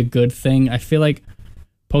definitely a good thing. I feel like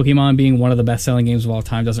Pokemon being one of the best-selling games of all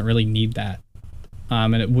time doesn't really need that,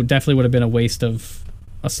 and it definitely would have been a waste of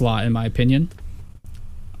a slot in my opinion.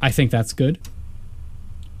 I think that's good.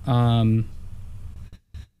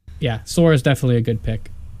 Yeah, Sora is definitely a good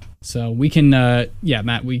pick. So we can,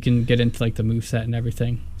 Matt, we can get into the moveset and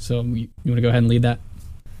everything. So you want to go ahead and lead that?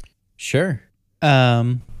 Sure.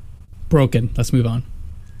 Broken. Let's move on.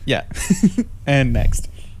 Yeah. And next.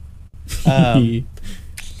 From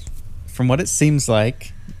what it seems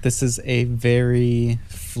like, this is a very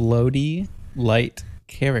floaty, light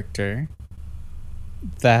character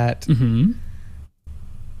that... Mm-hmm.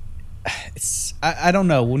 I don't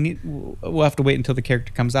know. We'll have to wait until the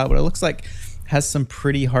character comes out, but it looks like has some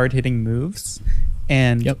pretty hard hitting moves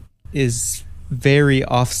and is very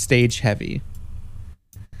off stage heavy.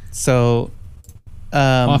 So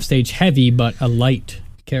off stage heavy, but a light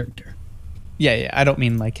character. Yeah. I don't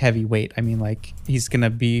mean heavyweight. I mean he's gonna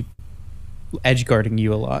be edge guarding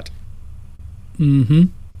you a lot.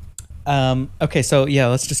 Mm-hmm. Okay, so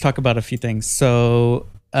let's just talk about a few things. So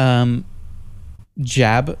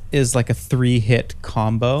jab is like a 3-hit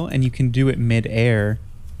combo, and you can do it mid-air.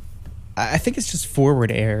 I think it's just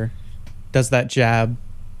forward air does that jab,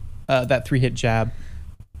 that 3-hit jab.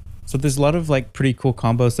 So there's a lot of pretty cool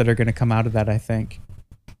combos that are going to come out of that, I think.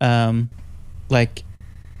 I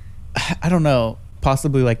don't know,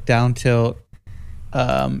 possibly down tilt.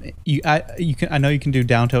 I know you can do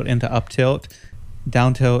down tilt into up tilt,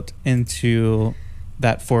 down tilt into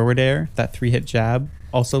that forward air. That 3-hit jab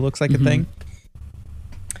also looks like a thing.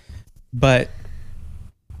 But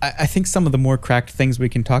I think some of the more cracked things we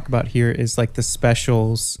can talk about here is the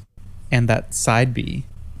specials and that side B.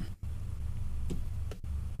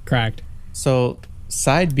 Cracked. So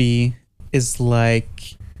side B is kind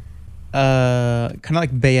of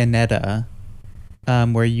like Bayonetta,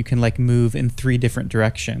 where you can move in 3 different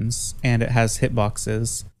directions, and it has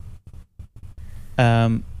hitboxes.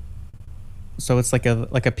 So it's like a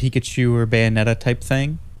Pikachu or Bayonetta type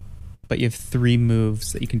thing, but you have 3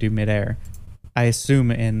 moves that you can do midair. I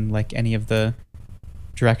assume in like any of the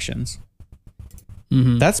directions.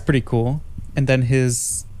 That's pretty cool. And then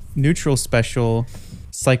his neutral special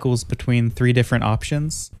cycles between 3 different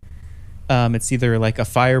options. It's either like a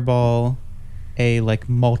fireball, a like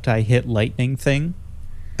multi-hit lightning thing,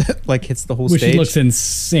 like hits the whole stage. Which looks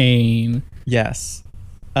insane. Yes.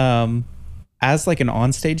 As like an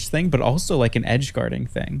on-stage thing, but also like an edge guarding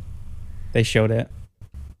thing. They showed it.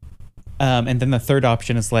 And then the third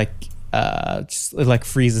option is like just it like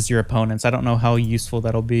freezes your opponents. I don't know how useful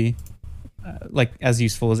that'll be. Like as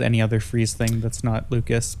useful as any other freeze thing that's not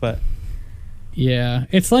Lucas, but yeah,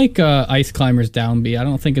 it's like Ice Climber's down B. I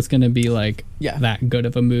don't think it's going to be like that good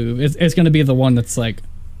of a move. It's going to be the one that's like,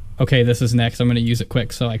 okay, this is next. I'm going to use it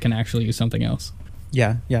quick so I can actually use something else.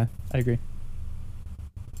 Yeah, I agree.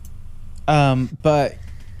 But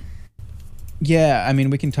yeah, I mean,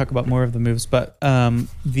 we can talk about more of the moves, but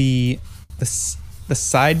the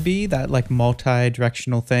side B, that like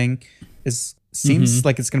multi-directional thing, seems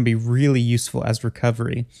like it's going to be really useful as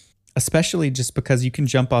recovery, especially just because you can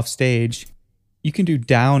jump off stage. You can do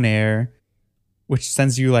down air, which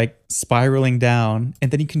sends you like spiraling down, and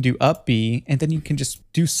then you can do up B, and then you can just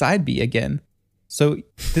do side B again. So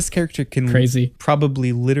this character can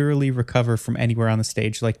probably literally recover from anywhere on the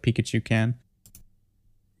stage like Pikachu can.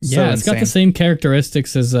 Yeah, it's got the same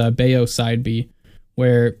characteristics as Bayo side B,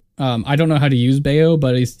 where I don't know how to use Bayo,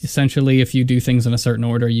 but it's essentially if you do things in a certain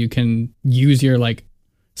order, you can use your like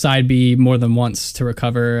side B more than once to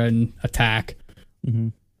recover and attack.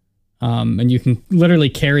 And you can literally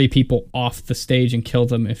carry people off the stage and kill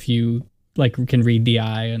them if you like can read the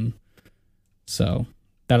eye, and so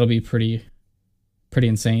that'll be pretty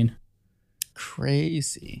insane.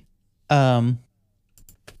 Crazy. Down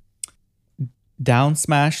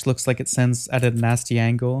smash looks like it sends at a nasty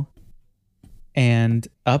angle, and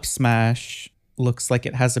up smash looks like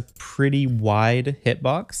it has a pretty wide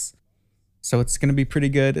hitbox, so it's gonna be pretty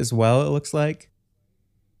good as well. It looks like.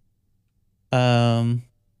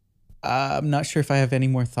 I'm not sure if I have any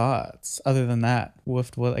more thoughts other than that. We'll have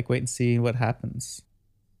to like wait and see what happens.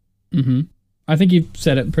 I think you've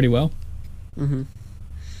said it pretty well.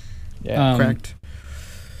 Yeah, Correct.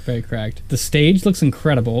 Very cracked. The stage looks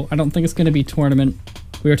incredible. I don't think it's going to be tournament.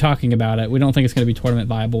 We were talking about it. We don't think it's going to be tournament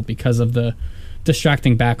viable because of the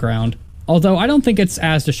distracting background. Although I don't think it's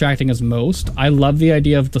as distracting as most. I love the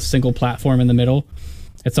idea of the single platform in the middle.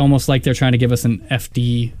 It's almost like they're trying to give us an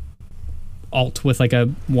FD alt with like a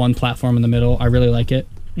one platform in the middle. I really like it.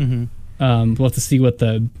 We'll have to see what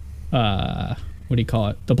the what do you call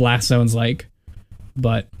it? The blast zone's like.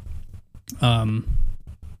 But I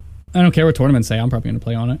don't care what tournaments say. I'm probably going to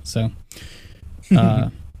play on it. So,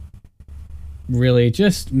 really,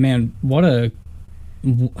 just man, what a.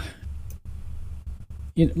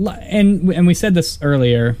 And we said this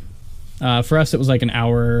earlier. For us, it was like an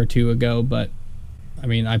hour or two ago. But I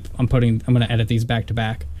mean, I'm going to edit these back to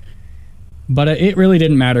back. But it really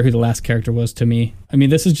didn't matter who the last character was to me. I mean,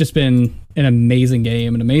 this has just been an amazing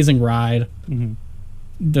game, an amazing ride.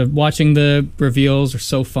 Watching the reveals are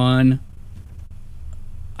so fun.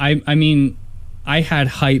 I mean, I had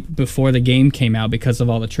hype before the game came out because of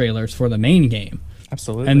all the trailers for the main game.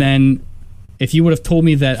 Absolutely. And then if you would have told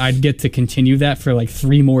me that I'd get to continue that for like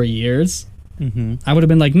 3 more years, I would have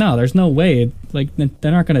been like, no, there's no way. Like,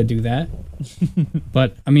 they're not going to do that.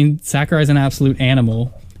 But, I mean, Sakurai's an absolute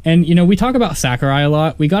animal. And, you know, we talk about Sakurai a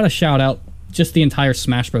lot. We got to shout out just the entire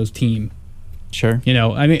Smash Bros. Team. Sure. You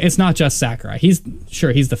know, I mean, it's not just Sakurai. He's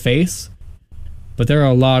the face. But there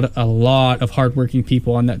are a lot of hardworking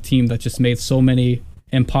people on that team that just made so many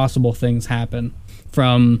impossible things happen.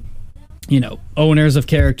 From, you know, owners of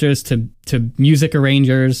characters to music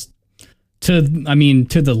arrangers to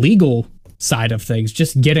the legal side of things,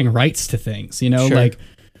 just getting rights to things, you know, like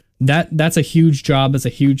that's a huge job. It's a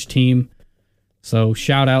huge team. So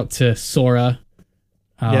shout out to Sora,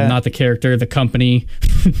 not the character, the company,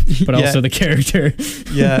 but also the character.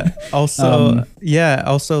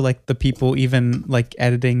 Also like the people even like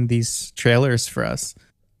editing these trailers for us,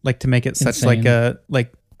 like to make it such like a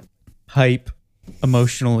like hype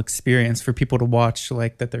emotional experience for people to watch,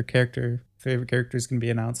 like that their favorite character is going to be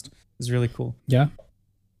announced is really cool.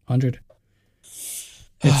 100.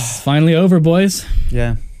 It's finally over, boys.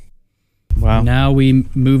 Yeah. Wow. Now we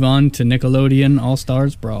move on to Nickelodeon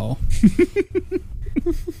All-Stars Brawl.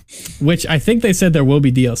 Which I think they said there will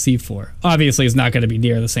be DLC for. Obviously, it's not going to be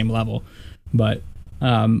near the same level. But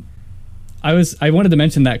I wanted to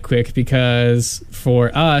mention that quick because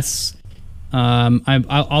for us,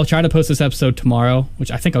 I'll try to post this episode tomorrow,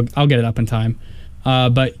 which I think I'll get it up in time.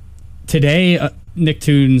 But today,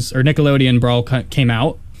 Nicktoons or Nickelodeon Brawl came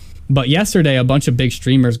out. But yesterday, a bunch of big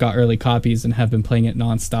streamers got early copies and have been playing it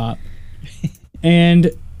nonstop.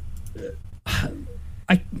 And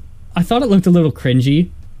I thought it looked a little cringy,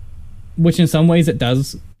 which in some ways it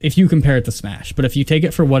does if you compare it to Smash. But if you take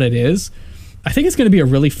it for what it is, I think it's going to be a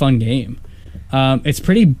really fun game. It's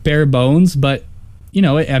pretty bare bones, but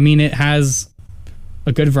it has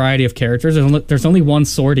a good variety of characters. There's only one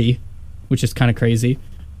sortie, which is kind of crazy.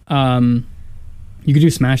 You can do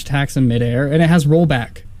smash attacks in midair, and it has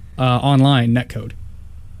rollback online netcode,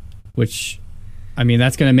 which,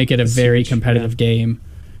 that's going to make it a very competitive game.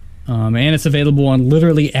 And it's available on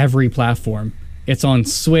literally every platform. It's on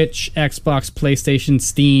Switch, Xbox, PlayStation,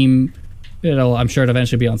 Steam. I'm sure it'll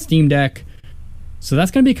eventually be on Steam Deck. So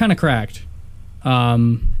that's going to be kind of cracked.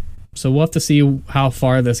 So we'll have to see how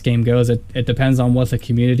far this game goes. It depends on what the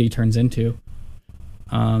community turns into.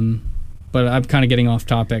 But I'm kind of getting off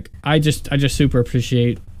topic. I just super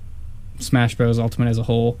appreciate Smash Bros. Ultimate as a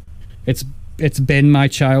whole. It's been my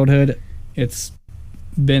childhood. It's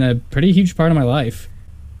been a pretty huge part of my life.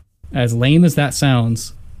 As lame as that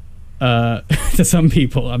sounds, to some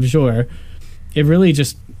people, I'm sure, it really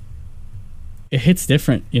just it hits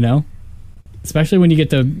different, especially when you get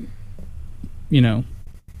to,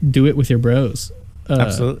 do it with your bros.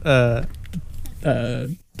 Absolutely.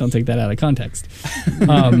 Don't take that out of context.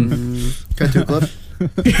 Cut to a clip.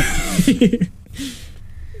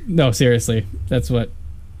 No, seriously, that's what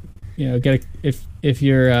if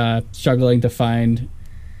you're struggling to find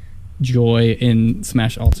joy in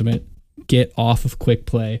Smash Ultimate, get off of quick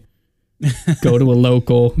play. Go to a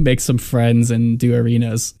local, make some friends, and do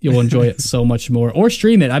arenas. You'll enjoy it so much more. Or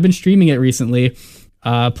stream it. I've been streaming it recently,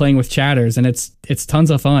 playing with chatters, and it's tons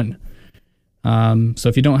of fun. So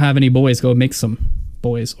if you don't have any boys, go make some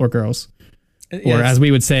boys or girls, or as we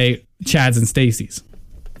would say, Chads and Stacy's.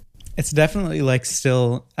 It's definitely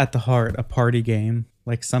still at the heart a party game,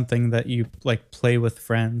 something that you play with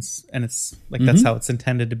friends, and it's that's how it's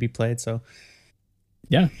intended to be played. So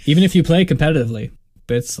yeah, even if you play competitively,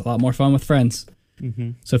 but it's a lot more fun with friends.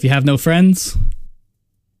 Mm-hmm. So if you have no friends,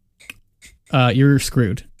 you're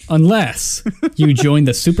screwed. Unless you join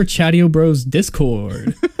the Super Chatio Bros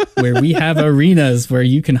Discord, where we have arenas where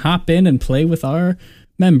you can hop in and play with our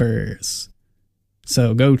members.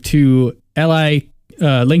 So go to Linktree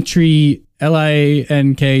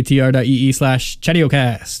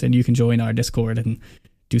linktr.ee/ChatioCast, and you can join our Discord and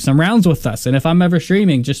do some rounds with us. And if I'm ever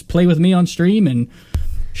streaming, just play with me on stream and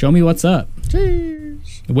show me what's up.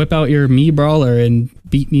 Cheers. Whip out your Mii Brawler and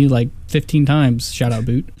beat me 15 times. Shout out,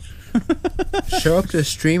 Boot. Show up to the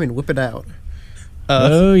stream and whip it out.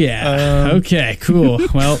 Oh, yeah. Okay, cool.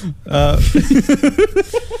 Well,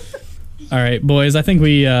 all right, boys. I think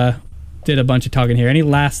we did a bunch of talking here. Any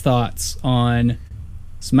last thoughts on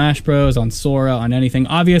Smash Bros, on Sora, on anything?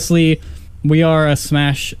 Obviously, we are a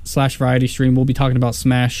Smash/variety stream. We'll be talking about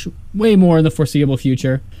Smash way more in the foreseeable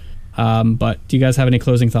future. But do you guys have any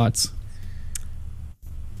closing thoughts?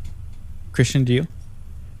 Christian, do you?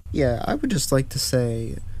 Yeah, I would just like to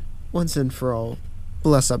say, once and for all,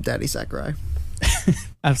 bless up Daddy Sakurai.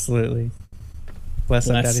 Absolutely. Bless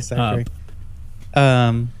up Daddy Sakurai.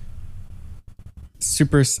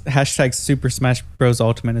 Super Smash Bros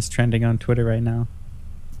Ultimate is trending on Twitter right now.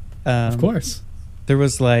 Of course. There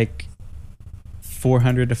was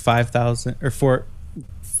 400 to 5,000 or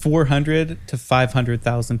 400 to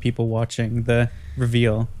 500,000 people watching the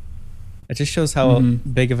reveal. It just shows how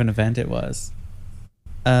big of an event it was.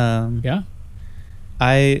 Yeah.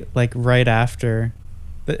 I right after,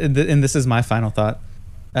 and this is my final thought.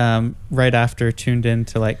 Right after, tuned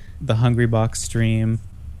into the Hungry Box stream,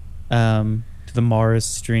 to the Mars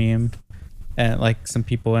stream, and some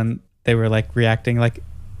people, and they were reacting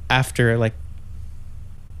after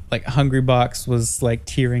Hungry Box was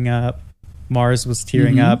tearing up, Mars was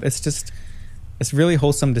tearing up. It's really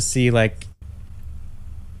wholesome to see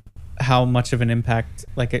how much of an impact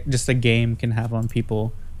just a game can have on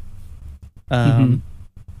people.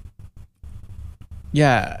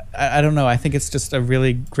 Yeah, I don't know. I think it's just a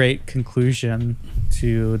really great conclusion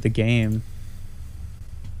to the game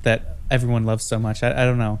that everyone loves so much. I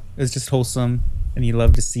don't know. It's just wholesome, and you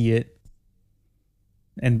love to see it.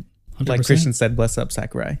 And 100%. Like Christian said, bless up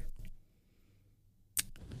Sakurai.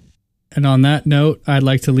 And on that note, I'd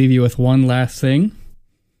like to leave you with one last thing.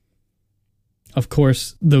 Of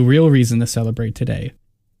course, the real reason to celebrate today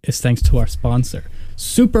is thanks to our sponsor,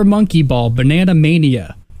 Super Monkey Ball Banana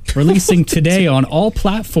Mania, releasing today on all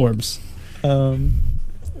platforms. All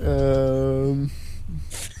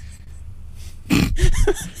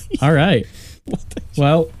right.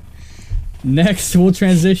 Well, Next, we'll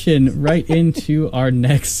transition right into our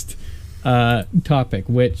next topic,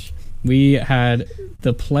 which we had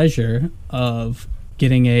the pleasure of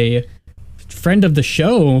getting a friend of the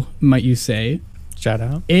show, might you say, Shout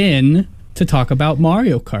out. in to talk about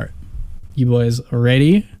Mario Kart. You boys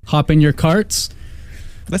ready? Hop in your carts.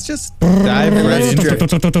 Let's just dive right into it.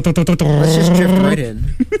 Let's just drift right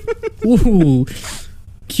in. Ooh.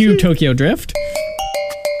 Cue Tokyo Drift.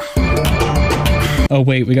 Oh,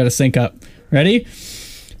 wait, we got to sync up. Ready?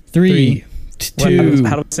 Three, two,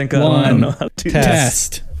 How do we sync up? I one. don't know how to do that.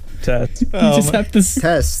 Test. Test. You just have to...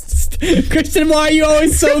 Test. Christian, why are you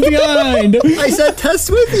always so behind? I said test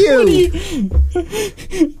with you.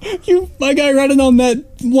 My guy running on that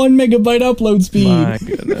 1 megabyte upload speed. My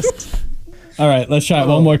goodness. All right, let's try it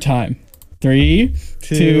one more time. 3,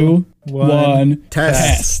 2, 1.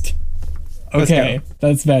 Test. Okay,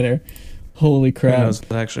 that's better. Holy Who crap. knows if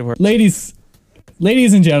that actually works?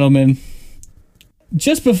 Ladies and gentlemen,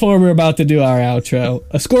 just before we're about to do our outro,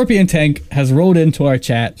 a Scorpion Tank has rolled into our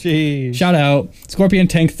chat. Jeez. Shout out, Scorpion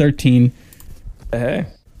Tank 13. Hey.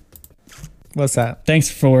 What's that?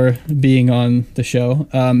 Thanks for being on the show.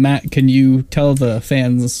 Matt, can you tell the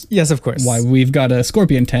fans Yes, of course. why we've got a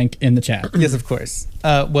Scorpion Tank in the chat? Yes, of course.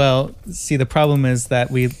 Well, see, the problem is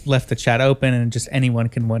that we left the chat open and just anyone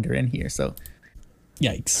can wander in here. So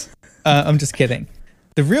Yikes. I'm just kidding.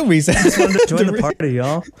 The real reason. Join the party,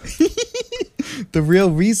 y'all. The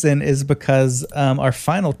real reason is because our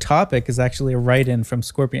final topic is actually a write-in from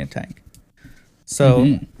Scorpion Tank.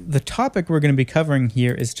 So the topic we're going to be covering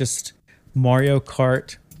here is just Mario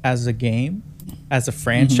Kart as a game, as a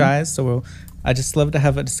franchise. So I just love to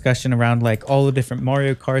have a discussion around like all the different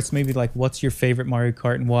Mario Karts, maybe like what's your favorite Mario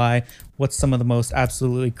Kart and why, what's some of the most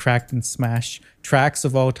absolutely cracked and smash tracks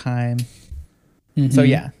of all time. So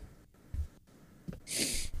yeah.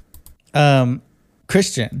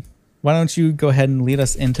 Christian, why don't you go ahead and lead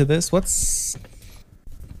us into this? What's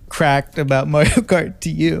cracked about Mario Kart to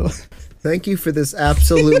you? Thank you for this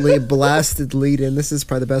absolutely blasted lead-in. This is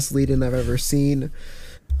probably the best lead-in I've ever seen.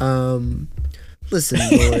 Listen,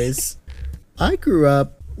 boys. I grew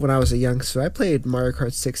up when I was a youngster. I played Mario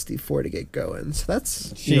Kart 64 to get going. So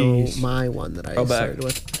that's Sheesh. my one that I started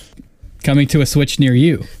with. Coming to a Switch near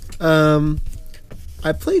you.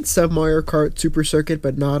 I played some Mario Kart Super Circuit,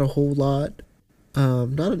 but not a whole lot.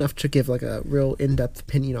 Not enough to give like a real in-depth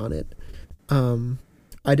opinion on it.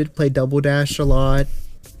 I did play Double Dash a lot.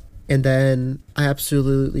 And then I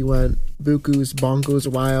absolutely went Buku's Bongos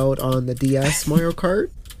Wild on the DS Mario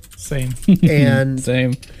Kart. Same. And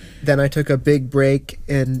Same. then I took a big break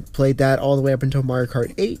and played that all the way up until Mario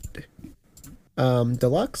Kart 8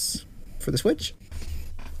 Deluxe for the Switch.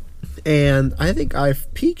 And I think I've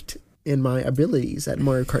peaked in my abilities at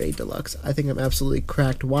Mario Kart 8 Deluxe. I think I'm absolutely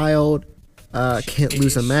cracked wild. Can't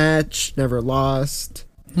lose a match. Never lost.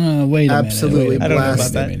 Wait a Absolutely minute. I don't know about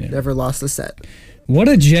blasted. that. Never lost a set. What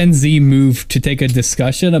a Gen Z move to take a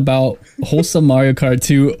discussion about wholesome Mario Kart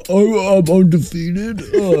to, oh, I'm undefeated.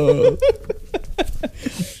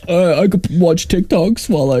 I could watch TikToks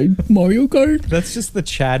while I Mario Kart. That's just the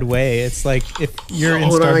Chad way. It's like if you're in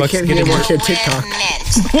Hold on, I Starbucks can't hear getting him watching TikTok.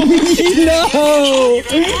 No!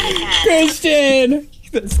 Christian!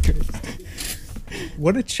 That's good.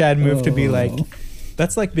 What a Chad move to be like. Oh.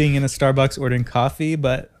 That's like being in a Starbucks ordering coffee,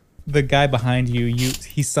 but the guy behind you,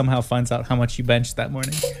 he somehow finds out how much you benched that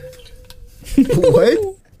morning.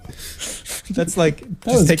 What? That's like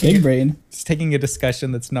That was big brain. just taking a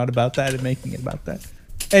discussion that's not about that and making it about that.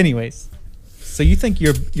 Anyways, so you think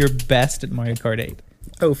you're best at Mario Kart 8?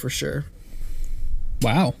 Oh, for sure.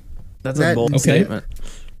 Wow. That's That- a bold Okay. statement.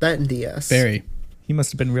 That and DS. Very. He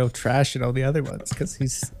must have been real trash at all the other ones because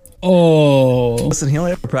he's. Oh. Listen, he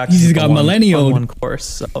only ever practiced He's got millennial. one course,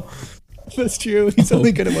 so That's true. He's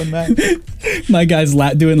only good at one match. My guy's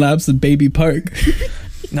doing laps at Baby Park.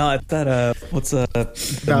 no, it's that what's the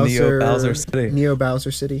Bowser, Bowser City. Neo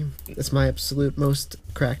Bowser City. That's my absolute most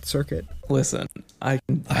cracked circuit. Listen, I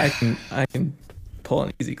can pull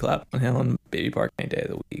an easy clap on him on Baby Park any day of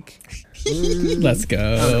the week. Let's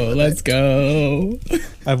go. Let's go.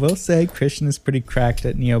 I will say Christian is pretty cracked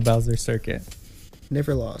at Neo Bowser Circuit.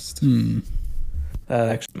 Never lost. That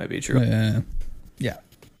actually might be true. Yeah. Yeah.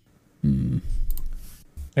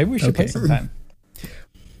 Maybe we should play Okay. sometime.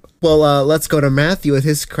 Well, let's go to Matthew with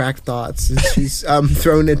his cracked thoughts. Since she's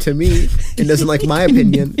thrown it to me and doesn't like my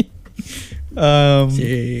opinion.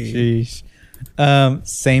 Sheesh.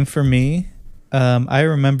 Same for me. I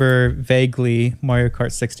remember vaguely Mario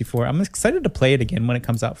Kart 64. I'm excited to play it again when it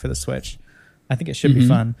comes out for the Switch. I think it should be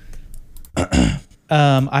fun.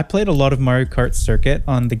 I played a lot of Mario Kart Circuit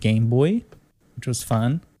on the Game Boy, which was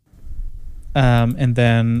fun. And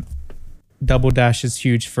then Double Dash is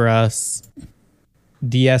huge for us.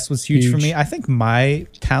 DS was huge for Huge. me. I think my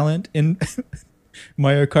talent in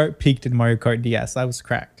Mario Kart peaked in Mario Kart DS. I was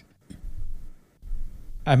cracked.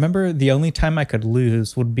 I remember the only time I could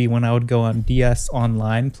lose would be when I would go on DS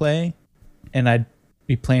online play and I'd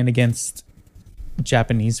be playing against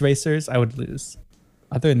Japanese racers. I would lose.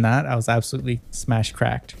 Other than that, I was absolutely smash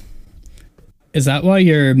cracked. Is that why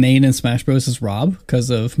your main in Smash Bros is Rob because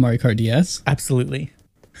of Mario Kart DS? Absolutely.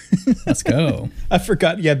 Let's go. I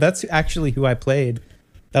forgot. Yeah, that's actually who I played.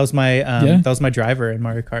 That was my that was my driver in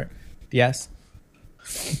Mario Kart DS.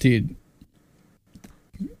 Dude.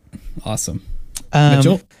 Awesome.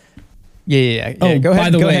 Mitchell? Mitchell? Yeah. Oh, Go ahead. by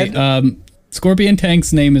the go way, ahead. Scorpion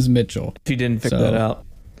Tank's name is Mitchell. If you didn't figure So- that out.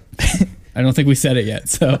 I don't think we said it yet.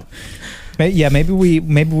 So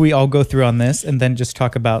Maybe we all go through on this and then just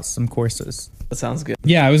talk about some courses. That sounds good.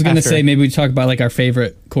 yeah, I was gonna After. say maybe we talk about like our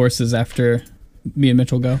favorite courses after me and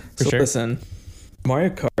Mitchell go. For So sure. listen, Mario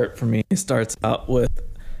Kart for me starts out with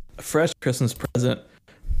a fresh Christmas present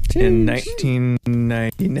in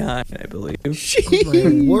 1999, I believe.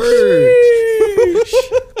 My word.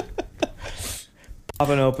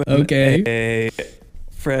 Popping open Okay. a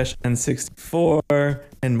fresh N64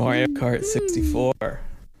 and Mario Kart 64.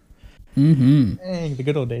 Mm-hmm. Dang, the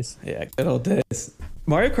good old days. Yeah, good old days.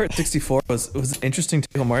 Mario Kart 64 was interesting to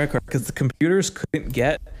take on Mario Kart because the computers couldn't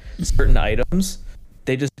get certain items.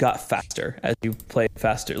 They just got faster as you played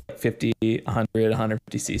faster, like 50, 100,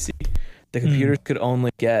 150 cc. The computers could only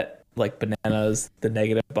get like bananas, the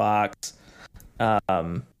negative box,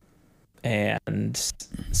 and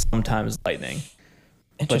sometimes lightning.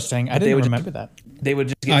 Interesting. But I they didn't would remember that. They would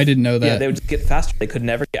just get. I didn't know that. Yeah, they would just get faster. They could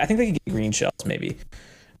never get. I think they could get green shells maybe,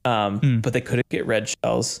 but they couldn't get red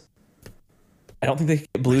shells. I don't think they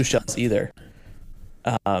could get blue shells either.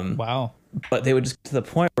 Wow. But they would just get to the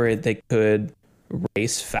point where they could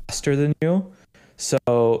race faster than you,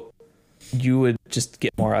 so you would just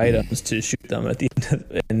get more items to shoot them at the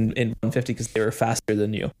end in 150 because they were faster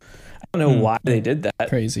than you. I don't know why they did that,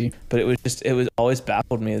 Crazy. but it was always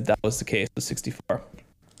baffled me that was the case with 64.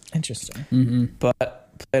 Interesting. Mm-hmm. But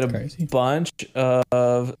played a Crazy. bunch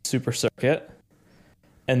of Super Circuit,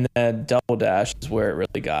 and then Double Dash is where it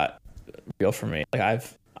really got real for me. Like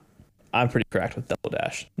I'm pretty cracked with Double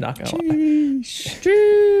Dash. Not gonna lie.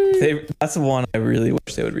 That's the one I really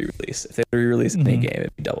wish they would re-release. If they would re-release any game,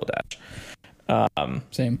 it'd be Double Dash.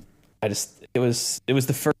 Same. It was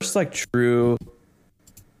the first like true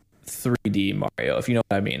 3D Mario, if you know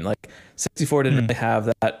what I mean. Like 64 didn't really have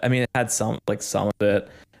that. I mean, it had some of it.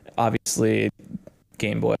 Obviously,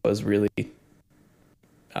 Game Boy was really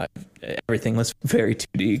everything was very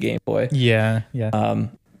 2D Game Boy. Yeah.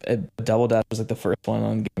 Double Dash was like the first one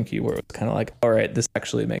on GameCube where it was kind of like, all right, this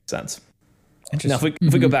actually makes sense. Interesting. Now,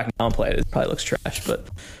 if we go back now and play it, it probably looks trash, but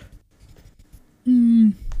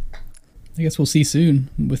I guess we'll see soon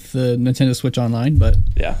with the Nintendo Switch Online, but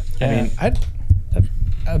yeah. I mean,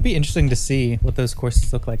 it'd be interesting to see what those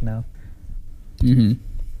courses look like now.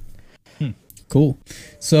 cool.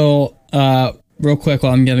 So, real quick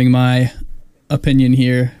while I'm giving my opinion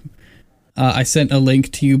here, I sent a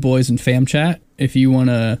link to you boys in fam chat. If you want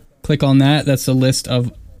to click on that, that's a list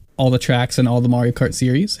of all the tracks in all the Mario Kart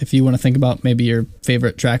series. If you want to think about maybe your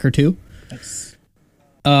favorite track or two. Nice.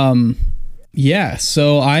 Yeah,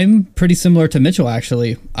 so I'm pretty similar to Mitchell,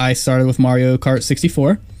 actually. I started with Mario Kart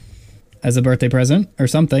 64 as a birthday present or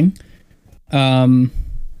something. The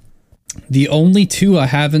only two I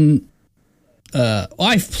haven't...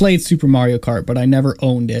 I've played Super Mario Kart, but I never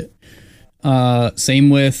owned it. Same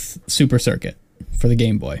with Super Circuit for the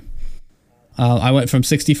Game Boy. I went from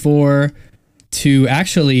 64 to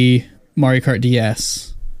actually Mario Kart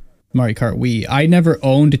DS, Mario Kart Wii. I never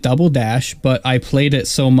owned Double Dash, but I played it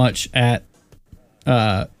so much at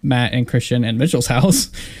Matt and Christian and Mitchell's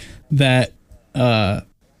house that I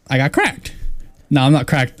got cracked. No, I'm not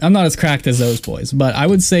cracked. I'm not as cracked as those boys, but I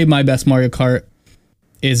would say my best Mario Kart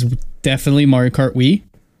is definitely Mario Kart Wii.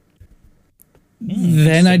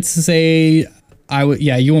 Then I'd say I would.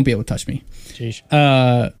 Yeah, you won't be able to touch me. Jeez.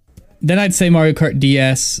 Then I'd say Mario Kart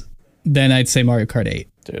DS. Then I'd say Mario Kart 8.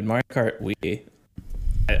 dude, Mario Kart Wii.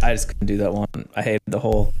 I just couldn't do that one. I hated the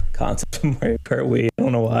whole concept of Mario Kart Wii. I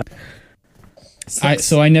don't know why.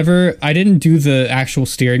 I didn't do the actual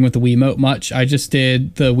steering with the Wiimote much. I just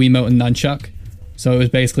did the Wiimote and nunchuck. So it was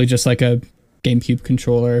basically just like a GameCube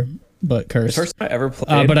controller, but The cursed. first time I ever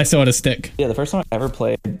played, But I still had a stick. yeah, the first time I ever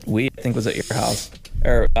played Wii, I think was at your house,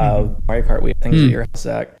 or Mario Kart Wii, I think was at your house,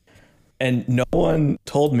 Zach. And no one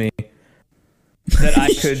told me that I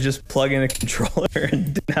could just plug in a controller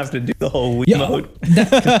and didn't have to do the whole Wii Yeah, mode.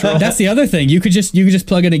 That's the other thing. You could just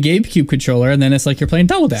plug in a GameCube controller, and then it's like you're playing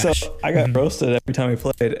Double Dash. So I got roasted every time we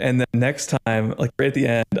played, and then next time, like right at the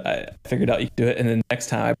end, I figured out you could do it, and then next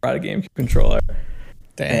time I brought a GameCube controller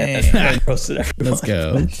and roasted everyone. Let's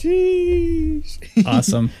go. Sheesh.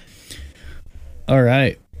 Awesome. All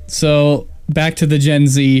right. So back to the Gen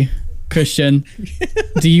Z. Christian,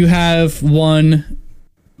 do you have one?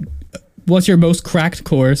 What's your most cracked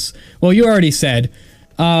course? Well, you already said.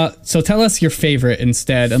 So tell us your favorite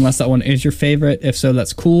instead, unless that one is your favorite. If so,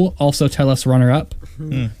 that's cool. Also, tell us runner-up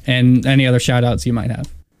and any other shout-outs you might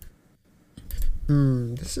have.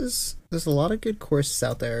 There's a lot of good courses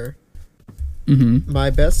out there. Mm-hmm. My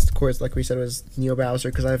best course, like we said, was Neo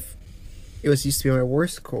Bowser because it was used to be my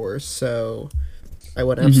worst course, so I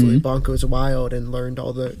went absolutely bonkers wild and learned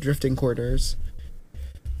all the drifting corners.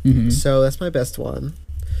 So that's my best one.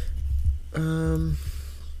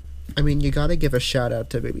 I mean, you gotta give a shout out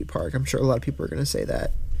to Baby Park. I'm sure a lot of people are gonna say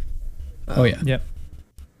that. Oh yeah. Yep.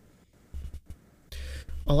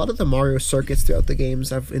 A lot of the Mario circuits throughout the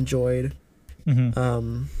games I've enjoyed.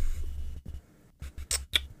 I'm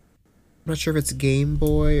not sure if it's Game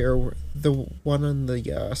Boy or the one on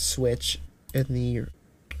the Switch and the.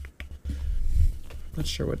 Not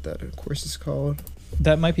sure what that course is called.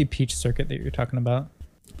 That might be Peach Circuit that you're talking about.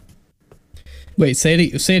 Wait, say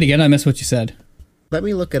it again. I missed what you said. Let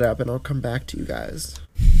me look it up and I'll come back to you guys.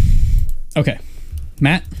 Okay,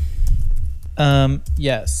 Matt.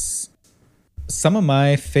 Yes. Some of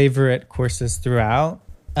my favorite courses throughout.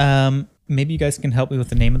 Maybe you guys can help me with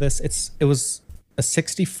the name of this. It was a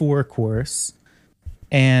 64 course,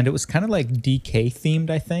 and it was kind of like DK themed,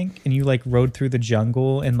 I think. And you like rode through the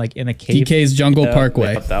jungle and like in a cave. DK's Jungle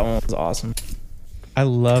Parkway. That one was awesome. I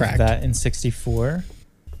love Cracked. that in 64.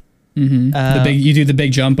 You do the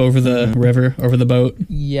big jump over the river, over the boat.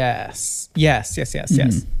 Yes. Yes.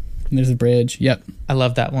 And there's a bridge. Yep. I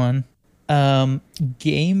love that one.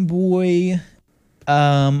 Game Boy.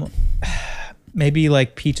 Maybe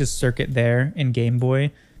like Peach's Circuit there in Game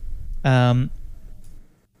Boy.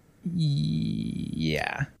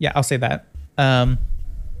 Yeah, I'll say that.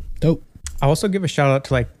 Dope. I'll also give a shout out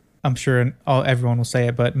to, like, I'm sure everyone will say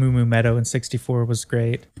it, but Moo Moo Meadow in 64 was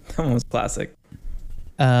great. That one was classic.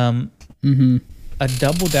 A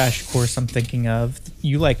Double Dash course I'm thinking of,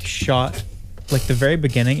 you like shot like the very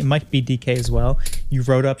beginning. It might be DK as well. You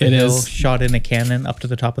rode up a hill, shot in a cannon up to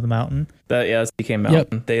the top of the mountain. That's DK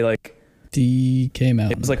Mountain. Yep. They like DK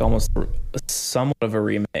Mountain. it was like almost somewhat of a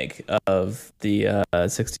remake of the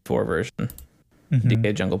 64 version.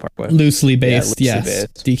 DK Jungle Parkway. Loosely based, loosely yes.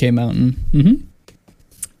 based. DK Mountain.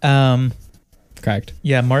 Correct.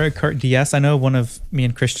 Yeah, Mario Kart DS. I know one of me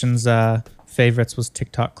and Christian's favorites was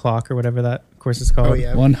TikTok Clock or whatever that course is called. Oh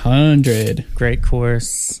yeah. 100. Great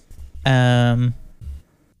course. I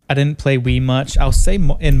didn't play Wii much. I'll say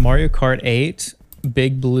in Mario Kart 8,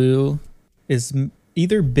 Big Blue is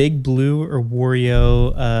either Big Blue or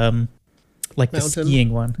Wario, like Mountain. the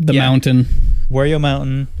skiing one. The mountain. Wario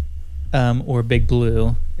Mountain, or Big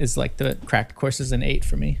Blue is like the cracked courses in 8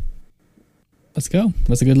 for me. Let's go.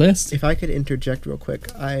 That's a good list. If I could interject real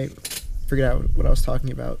quick, I figured out what I was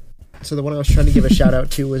talking about. So the one I was trying to give a shout out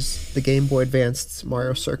to was the Game Boy Advanced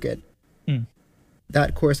Mario Circuit.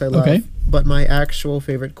 That course I love, but my actual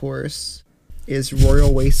favorite course is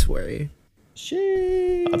Royal Raceway.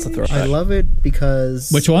 That's a throwback. I love it because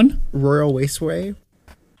Which one? Royal Raceway.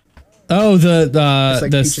 Oh, the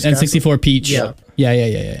like Peach's N64 Peach. Yeah.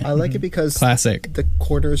 Yeah. I like it because Classic. the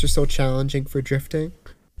corners are so challenging for drifting,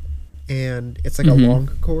 and it's like a long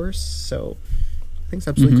course. So I think it's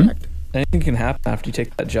absolutely correct. Anything can happen after you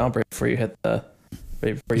take that jump right before you hit the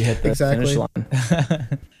Exactly. finish line.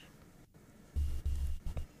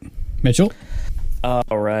 Mitchell?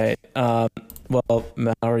 All right. Well,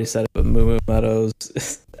 Matt already said it, but Moo Moo Meadows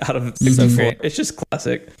out of 64, it's just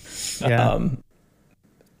classic. Yeah.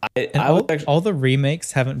 I all the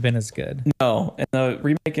remakes haven't been as good. No, and the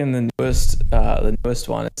remake in the newest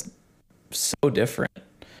one is so different.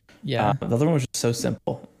 Yeah. The other one was just so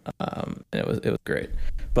simple. And it was great.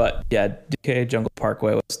 But yeah, DK Jungle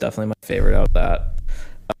Parkway was definitely my favorite out of that.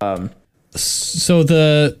 So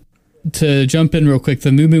to jump in real quick,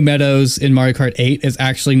 the Moo Moo Meadows in Mario Kart 8 is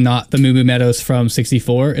actually not the Moo Moo Meadows from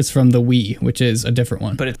 64. It's from the Wii, which is a different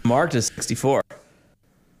one. But it's marked as 64.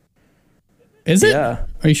 Is it? Yeah.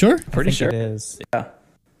 Are you sure? Pretty I think sure. it is. Yeah.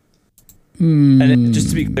 And just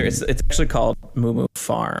to be clear, it's actually called Moo Moo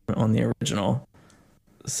Farm on the original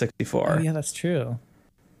 64. Oh, yeah, that's true.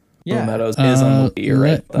 Moo Yeah. Meadows is on the Wii, you're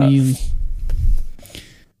right.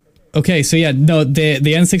 Okay, so yeah, no, the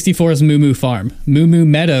N64 is Moo Moo Farm. Moo Moo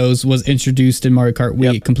Meadows was introduced in Mario Kart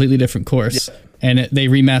Wii, completely different course, and they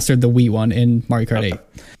remastered the Wii one in Mario Kart 8.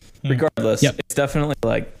 Regardless, it's definitely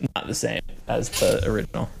like not the same as the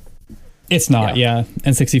original. It's not, yeah.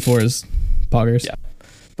 N64 is poggers. Yeah,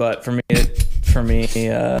 but for me,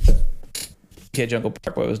 K Jungle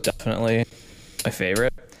Parkway was definitely my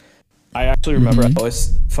favorite. I actually remember I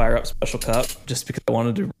always fire up Special Cup just because I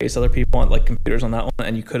wanted to race other people on like computers on that one,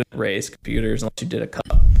 and you couldn't race computers unless you did a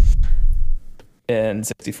cup in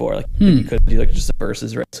 64. Like you couldn't do like just a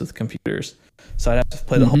versus race with computers. So I'd have to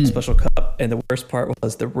play the whole Special Cup, and the worst part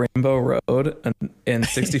was the Rainbow Road in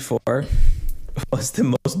 64 was the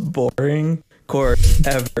most boring course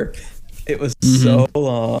ever. It was so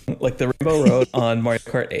long. Like the Rainbow Road on Mario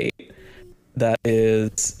Kart 8, that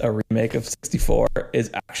is a remake of 64, is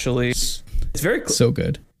actually it's very so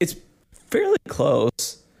good. It's fairly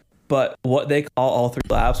close, but what they call all 3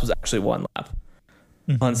 laps was actually 1 lap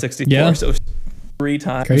on 64. Yeah. So it was 3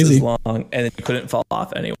 times Crazy. as long, and then you couldn't fall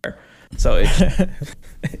off anywhere. So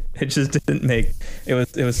it just didn't make it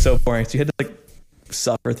was so boring. So you had to like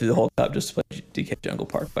suffer through the whole cup just to play DK Jungle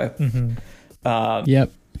Parkway.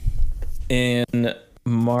 In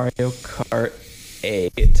Mario Kart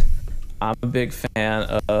 8, I'm a big fan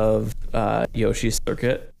of Yoshi's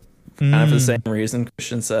Circuit. Kind of for the same reason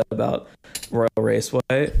Christian said about Royal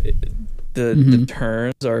Raceway. The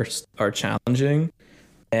turns are challenging,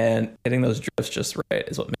 and hitting those drifts just right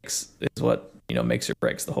is what makes or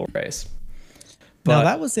breaks the whole race. But now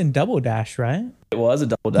that was in Double Dash, right? It was a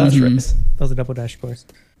Double Dash race. That was a Double Dash course.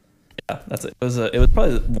 Yeah, that's it. It was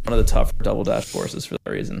probably one of the tougher Double Dash courses for that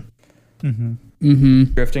reason.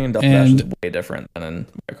 Drifting in Double Dash is way different than in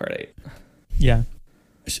Mario Kart 8. Yeah.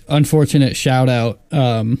 Unfortunate shout out.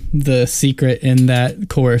 The secret in that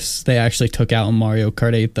course they actually took out in Mario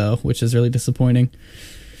Kart 8 though, which is really disappointing.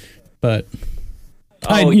 But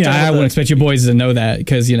I wouldn't expect you boys to know that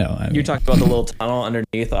because you're talking about the little tunnel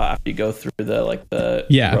underneath after you go through the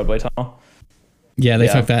roadway tunnel. Yeah, they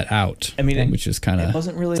took that out. I mean, which is kind of it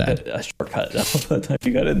wasn't really a shortcut by the time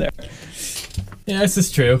you got in there. Yeah, this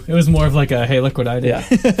is true. It was more of like a hey, look what I did. Yeah,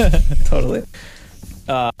 totally.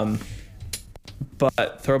 But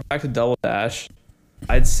throw back to Double Dash,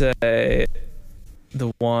 I'd say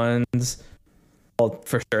the ones. Well,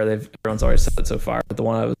 for sure, everyone's already said it so far, but the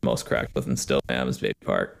one I was most cracked with and still am is Baby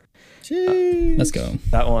Park. Let's go.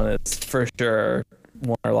 That one is for sure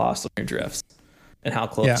won or lost on your drifts and how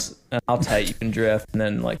close and how tight you can drift, and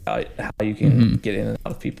then like how you can get in and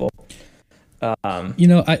out of people.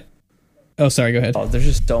 Oh, sorry. Go ahead. There's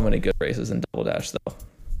just so many good races in Double Dash, though.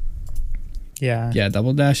 Yeah. Yeah,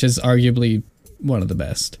 Double Dash is arguably one of the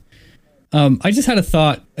best. I just had a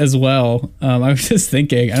thought as well. I was just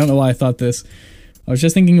thinking. I don't know why I thought this. I was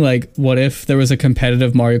just thinking, like, what if there was a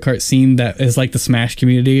competitive Mario Kart scene that is like the Smash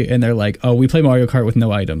community, and they're like, "Oh, we play Mario Kart with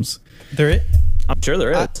no items." I'm sure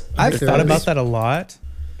there is. I've thought about that a lot.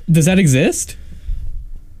 Does that exist?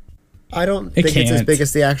 I don't think it's as big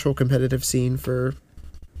as the actual competitive scene for,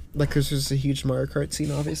 like, there's just a huge Mario Kart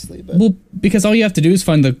scene, obviously. But well, because all you have to do is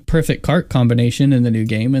find the perfect kart combination in the new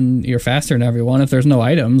game, and you're faster than everyone. If there's no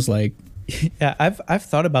items, like, yeah, I've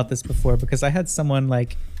thought about this before because I had someone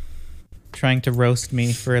like trying to roast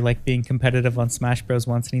me for like being competitive on Smash Bros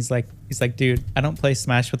once, and he's like, dude, I don't play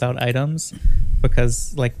Smash without items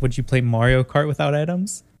because like, would you play Mario Kart without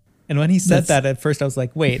items? And when he said that, at first I was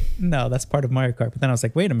like, wait, no, that's part of Mario Kart. But then I was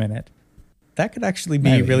like, wait a minute, that could actually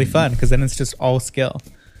be really fun because then it's just all skill.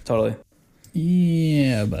 Totally.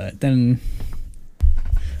 Yeah, but then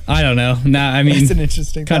I don't know. Nah, I mean, it's an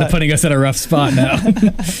interesting kind of putting us at a rough spot now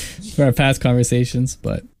for our past conversations.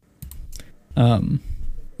 But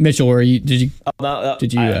Mitchell, did you?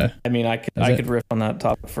 I mean, I could riff on that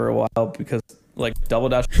topic for a while because like Double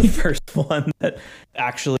Dash was the first one that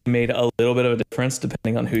actually made a little bit of a difference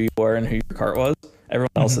depending on who you were and who your kart was. Everyone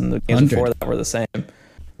else in the games before that were the same.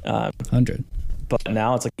 100. But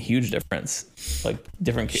now it's like a huge difference. Like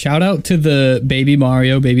different. Shout out to the Baby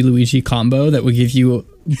Mario, Baby Luigi combo that would give you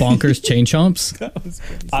bonkers chain chomps.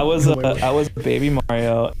 I was a Baby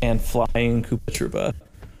Mario and Flying Koopa Troopa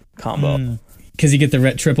combo. Because you get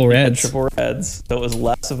the triple reds. Triple reds. So it was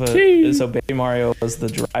less of a. So Baby Mario was the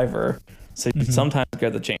driver. So you could sometimes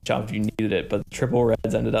get the chain chomp if you needed it, but the triple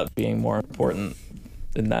reds ended up being more important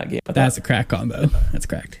in that game. That's a crack combo. That's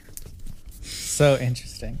cracked. So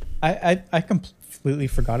interesting. I completely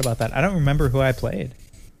forgot about that. I don't remember who I played.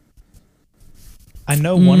 I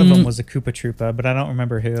know one of them was a Koopa Troopa, but I don't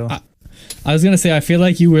remember who. I was gonna say I feel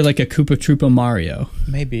like you were like a Koopa Troopa Mario.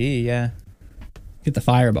 Maybe, yeah. Get the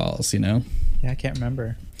fireballs, you know. Yeah, I can't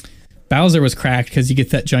remember. Bowser was cracked because you get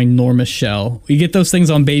that ginormous shell. You get those things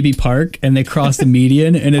on Baby Park, and they cross the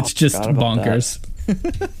median, and it's just forgot about bonkers.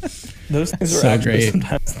 Those things are So actually great.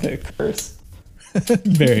 sometimes a curse.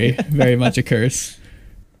 Very, very much a curse.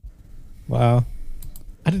 Wow.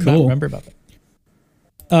 I did not Cool. remember about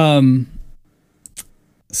that.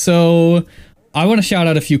 So I want to shout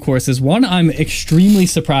out a few courses. One I'm extremely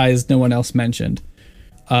surprised no one else mentioned,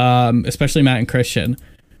 especially Matt and Christian.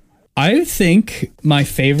 I think my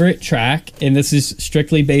favorite track, and this is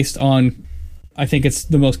strictly based on, I think it's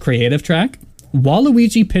the most creative track,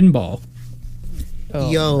 Waluigi Pinball.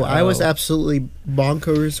 Yo, I was no. absolutely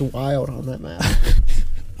bonkers wild on that map.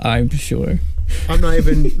 I'm sure. I'm not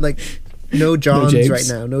even like no Johns James. right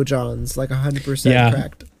now. No Johns. Like 100% Yeah.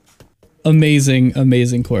 cracked. Amazing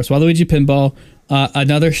course. Waluigi Pinball.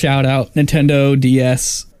 Another shout out, Nintendo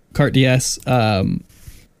DS, Kart DS,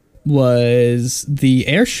 was the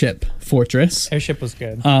Airship Fortress. Airship was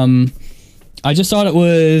good. I just thought it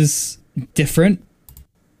was different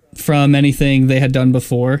from anything they had done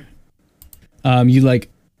before. You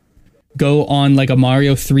like go on like a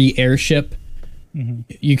Mario 3 airship.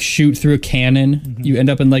 You shoot through a cannon. You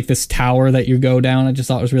end up in like this tower that you go down. I just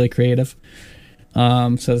thought it was really creative.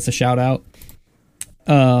 So that's a shout out.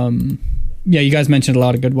 Yeah, you guys mentioned a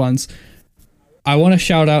lot of good ones. I want to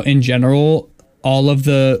shout out in general all of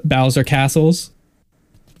the Bowser castles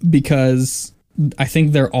because I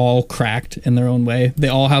think they're all cracked in their own way. They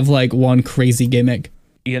all have like one crazy gimmick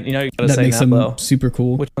You know, you gotta that say makes that, them though. super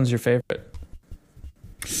cool. Which one's your favorite?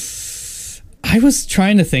 I was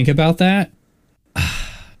trying to think about that.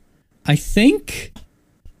 I think.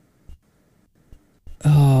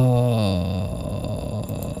 Oh,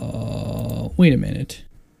 wait a minute.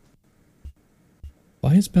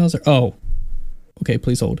 Why is Bowser? Oh, okay.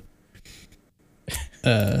 Please hold.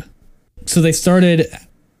 So they started.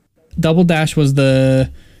 Double Dash was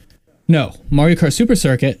the. No, Mario Kart Super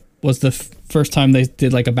Circuit was the first time they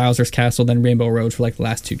did like a Bowser's Castle, then Rainbow Road for like the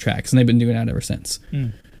last two tracks, and they've been doing that ever since.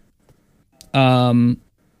 I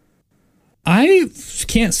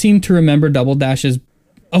can't seem to remember Double Dash's.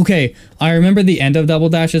 Okay, I remember the end of Double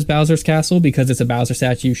Dash's Bowser's Castle because it's a Bowser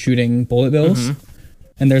statue shooting bullet bills,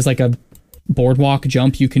 and there's like a boardwalk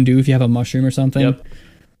jump you can do if you have a mushroom or something. Yep.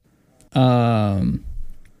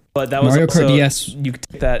 But that was Mario also, Kart DS. You could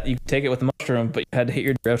take that. You could take it with the mushroom, but you had to hit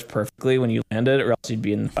your drift perfectly when you landed, or else you'd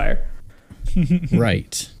be in the fire.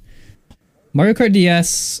 Right. Mario Kart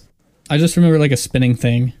DS. I just remember like a spinning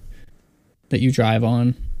thing that you drive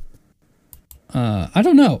on. I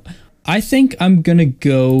don't know. I think I'm gonna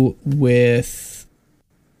go with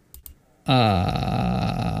Mario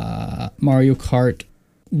Kart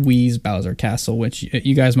Wii's Bowser Castle, which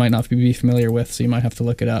you guys might not be familiar with, so you might have to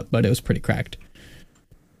look it up, but it was pretty cracked.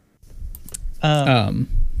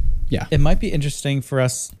 Yeah. It might be interesting for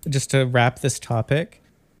us just to wrap this topic,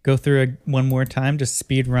 go through it one more time, just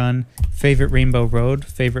speed run favorite Rainbow Road,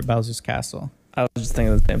 favorite Bowser's Castle. I was just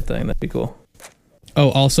thinking the same thing. That'd be cool. Oh,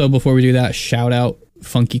 also before we do that, shout out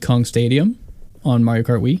Funky Kong Stadium on Mario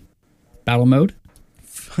Kart Wii battle mode.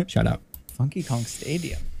 Shout out. Funky Kong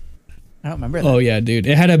Stadium. I don't remember that. Oh yeah, dude.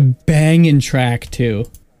 It had a banging track too.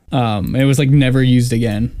 It was like never used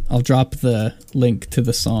again. I'll drop the link to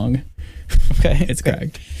the song. Okay. It's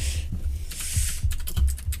cracked.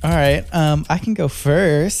 All right. I can go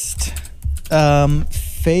first.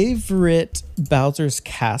 Favorite Bowser's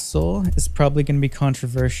Castle is probably going to be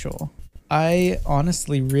controversial. I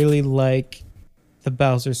honestly really like the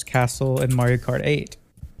Bowser's Castle in Mario Kart 8.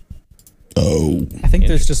 Oh. I think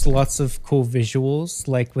there's just lots of cool visuals,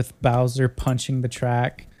 like with Bowser punching the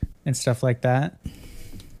track and stuff like that.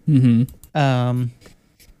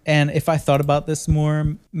 And if I thought about this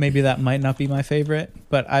more, maybe that might not be my favorite,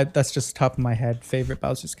 but that's just top of my head, favorite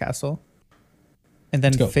Bowser's Castle. And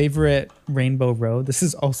then favorite Rainbow Road. This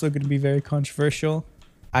is also going to be very controversial.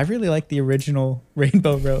 I really like the original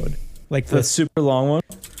Rainbow Road. Like The super long one.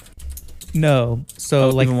 No. So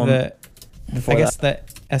like even one the, before I guess the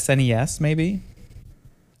SNES maybe.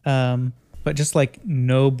 But just like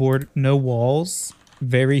no board, no walls,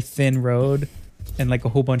 very thin road, and like a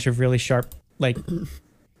whole bunch of really sharp, like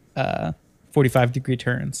 45-degree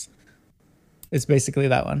turns. It's basically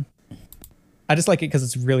that one. I just like it because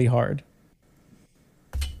it's really hard.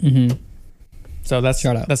 So that's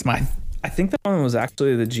mine. I think that one was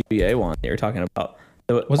actually the GBA one that you're talking about.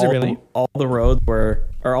 Was it really? All the roads were,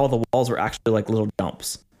 or all the walls were actually like little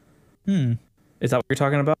jumps. Is that what you're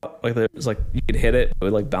talking about? Like there's like you could hit it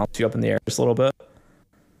would like bounce you up in the air just a little bit.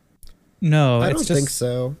 No, I it's don't just, think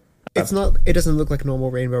so. It's not. It doesn't look like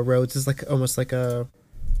normal rainbow roads. It's like almost like a.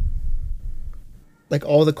 Like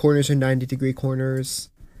all the corners are 90-degree corners.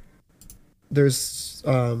 There's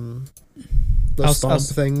those stomp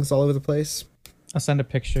things all over the place. I'll send a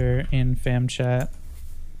picture in fam chat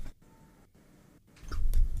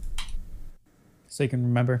so you can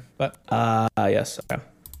remember. But yes, okay.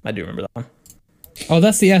 I do remember that one. Oh,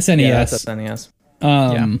 that's the SNES. Yeah, that's SNES.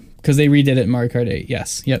 Because they redid it in Mario Kart 8.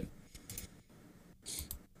 Yes. Yep.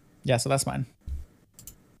 Yeah, so that's mine.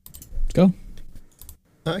 Go.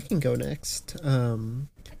 I can go next.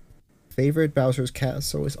 Favorite Bowser's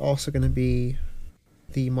Castle is also going to be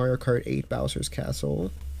the Mario Kart 8 Bowser's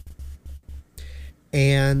Castle.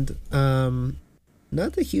 And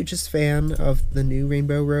not the hugest fan of the new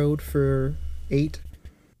Rainbow Road for 8.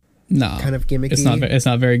 No. Kind of gimmicky. It's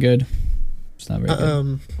not very good. It's not very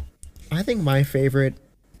good. I think my favorite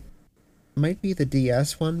might be the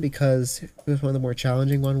DS one because it was one of the more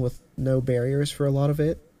challenging one with no barriers for a lot of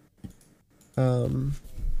it. I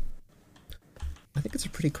think it's a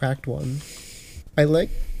pretty cracked one. I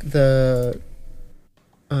like the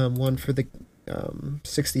one for the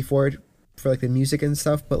 64 for like the music and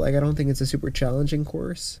stuff, but like I don't think it's a super challenging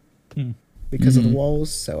course because of the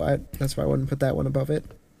walls. So that's why I wouldn't put that one above it.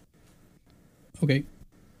 Okay.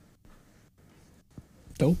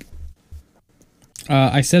 Dope.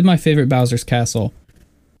 I said my favorite Bowser's Castle.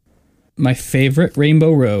 My favorite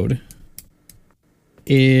Rainbow Road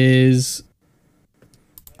is...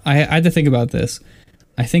 I had to think about this.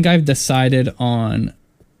 I think I've decided on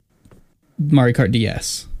Mario Kart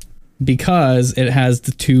DS because it has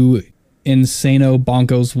the two Insano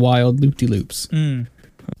Bonkos Wild Loop-de-Loops.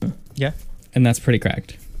 Yeah. And that's pretty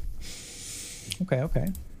cracked. Okay.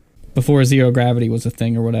 Before Zero Gravity was a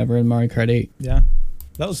thing or whatever in Mario Kart 8. Yeah.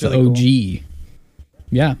 That was the really OG. Cool.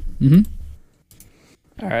 Yeah.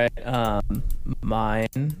 All right.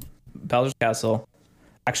 Mine, Bowser's Castle.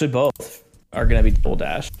 Actually, both are going to be Double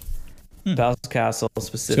Dash. Bowser's Castle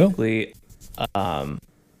specifically. So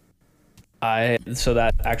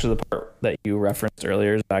that actually the part that you referenced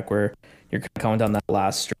earlier is back where you're coming down that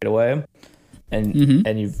last straightaway, and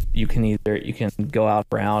you can go out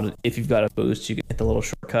around. If you've got a boost, you can hit the little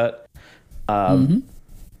shortcut.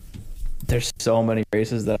 There's so many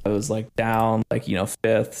races that I was like down, like, you know,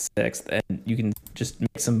 5th, 6th, and you can just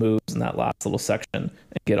make some moves in that last little section and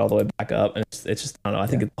get all the way back up. And it's just, I don't know, I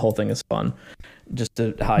think the whole thing is fun. Just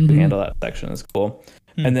how you handle that section is cool.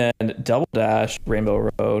 And then Double Dash,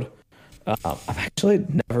 Rainbow Road. I've actually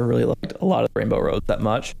never really liked a lot of Rainbow Roads that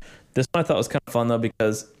much. This one I thought was kind of fun though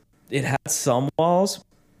because it had some walls,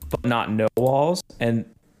 but not no walls. And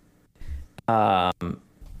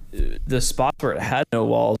the spots where it had no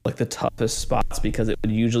walls, like the toughest spots, because it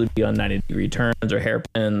would usually be on 90-degree turns or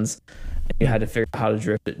hairpins, and you had to figure out how to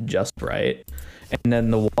drift it just right. And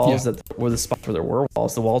then the walls that were the spots where there were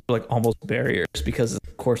walls, the walls were like almost barriers because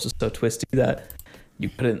the course was so twisty that you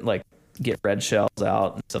couldn't like get red shells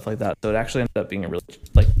out and stuff like that. So it actually ended up being a really,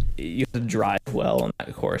 like, you had to drive well on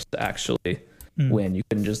that course to actually win. You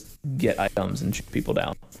couldn't just get items and shoot people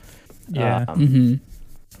down. Yeah.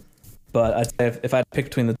 But I'd say if I had to pick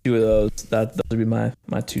between the two of those, those would be my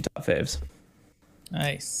two top faves.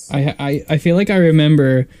 Nice. I feel like I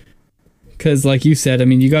remember, because like you said, I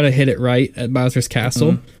mean, you got to hit it right at Bowser's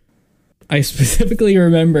Castle. I specifically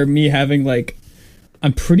remember me having like,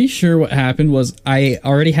 I'm pretty sure what happened was I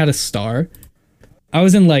already had a star. I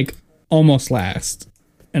was in like almost last.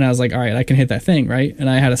 And I was like, all right, I can hit that thing, right? And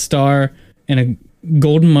I had a star and a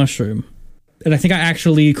golden mushroom. And I think I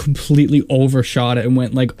actually completely overshot it and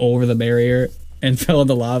went like over the barrier and fell in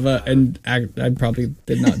the lava. And I probably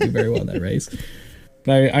did not do very well in that race.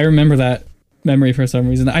 But I remember that memory for some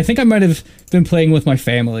reason. I think I might have been playing with my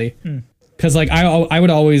family. Because like I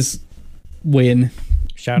would always win.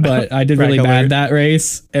 But I did really bad that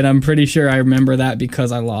race. And I'm pretty sure I remember that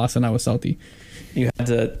because I lost and I was salty. You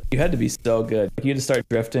had to be so good. You had to start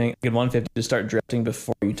drifting. You had 150 to start drifting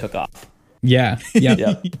before you took off. Yeah.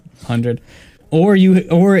 Yep. 100. Or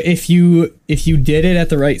if you did it at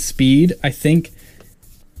the right speed, I think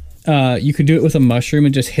you could do it with a mushroom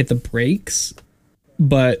and just hit the brakes,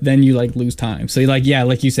 but then you like lose time. So like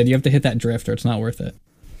you said, you have to hit that drift or it's not worth it.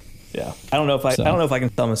 Yeah, I don't know if I can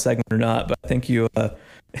tell them a segment or not, but I think you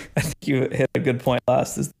hit a good point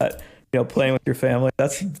last. Is that, you know, playing with your family?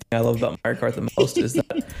 That's the thing I love about Mario Kart the most is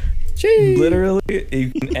that literally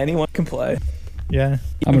anyone can play. Yeah,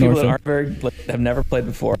 Even people that aren't very have never played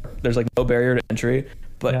before. There's like no barrier to entry,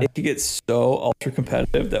 but it can get so ultra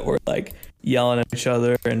competitive that we're like yelling at each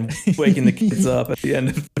other and waking the kids up at the end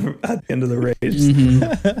of the race.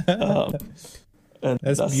 And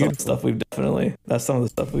that's some of the stuff we've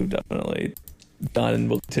definitely done and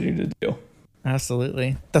will continue to do.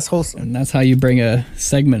 Absolutely. That's wholesome. And that's how you bring a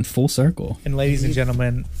segment full circle. And ladies and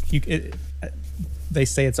gentlemen, they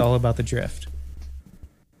say it's all about the drift.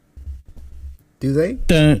 Do they?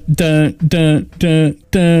 Dun, dun, dun, dun,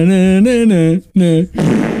 dun, na, na, na, na.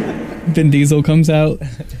 Vin Diesel comes out.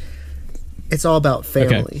 It's all about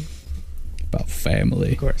family. Okay. About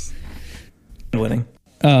family. Of course. Winning.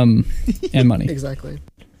 And money. Exactly.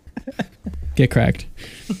 Get cracked.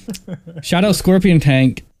 Shout out Scorpion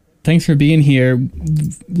Tank. Thanks for being here.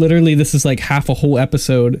 Literally, this is like half a whole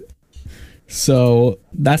episode. So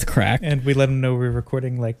that's cracked. And we let him know we're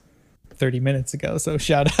recording like 30 minutes ago. So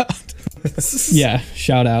shout out. Yeah,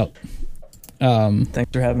 shout out.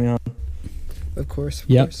 Thanks for having me on. Of course.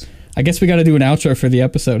 Yep. Course. I guess we got to do an outro for the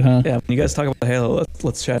episode, huh? Yeah, when you guys talk about Halo,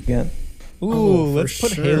 let's chat again. Ooh, Oh, for let's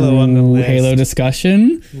put sure. Halo on the Ooh, list. Halo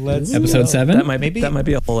discussion. Let's Episode go. 7. That might Maybe-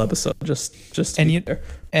 be a whole episode. Just to And be you there.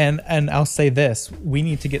 and I'll say this: we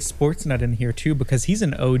need to get Sportsnut in here too because he's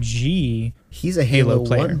an OG He's a Halo,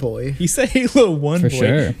 player. 1 boy. He's a Halo 1 For boy,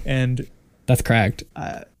 sure. and That's cracked.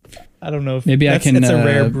 I don't know if Maybe I can, It's a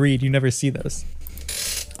rare uh, breed. You never see those.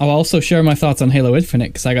 I'll also share my thoughts on Halo Infinite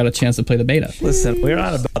because I got a chance to play the beta. Listen, we're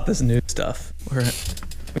not about this new stuff. We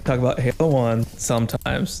talk about Halo 1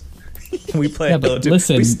 sometimes. We play Yeah, but Halo 2.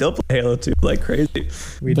 listen- We still play Halo 2 like crazy.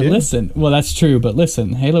 We But do. listen, well, that's true. But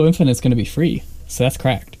listen, Halo Infinite is going to be free, so that's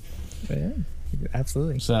cracked. But yeah,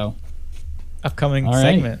 absolutely. So Upcoming All right.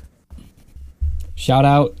 segment. shout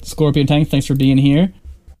out Scorpion Tank. Thanks for being here.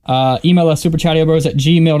 Email us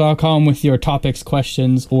superchattiobros@gmail.com with your topics,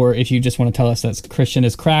 questions, or if you just want to tell us that Christian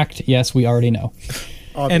is cracked. Yes, we already know.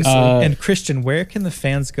 And Obviously. and Christian, where can the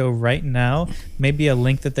fans go right now? Maybe a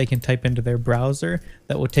link that they can type into their browser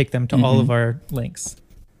that will take them to all of our links.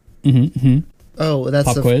 oh, that's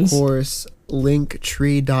Pop of quiz. course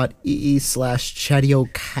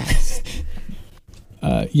linktree.ee/chattiocast.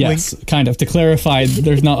 Yes, kind of. To clarify,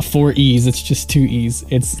 there's not 4 E's. It's just 2 E's.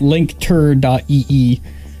 It's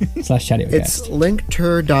linktur.ee/chattiocast. It's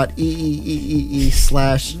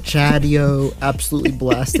linktur.eeeee/chattio absolutely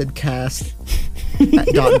blasted cast at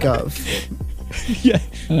 .gov.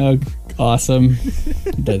 Awesome.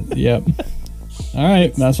 Yep. All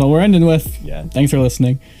right, that's what we're ending with. Yeah. Thanks for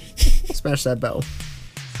listening. Smash that bell.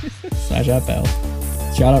 Smash that bell.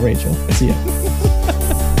 Shout out Rachel. See ya.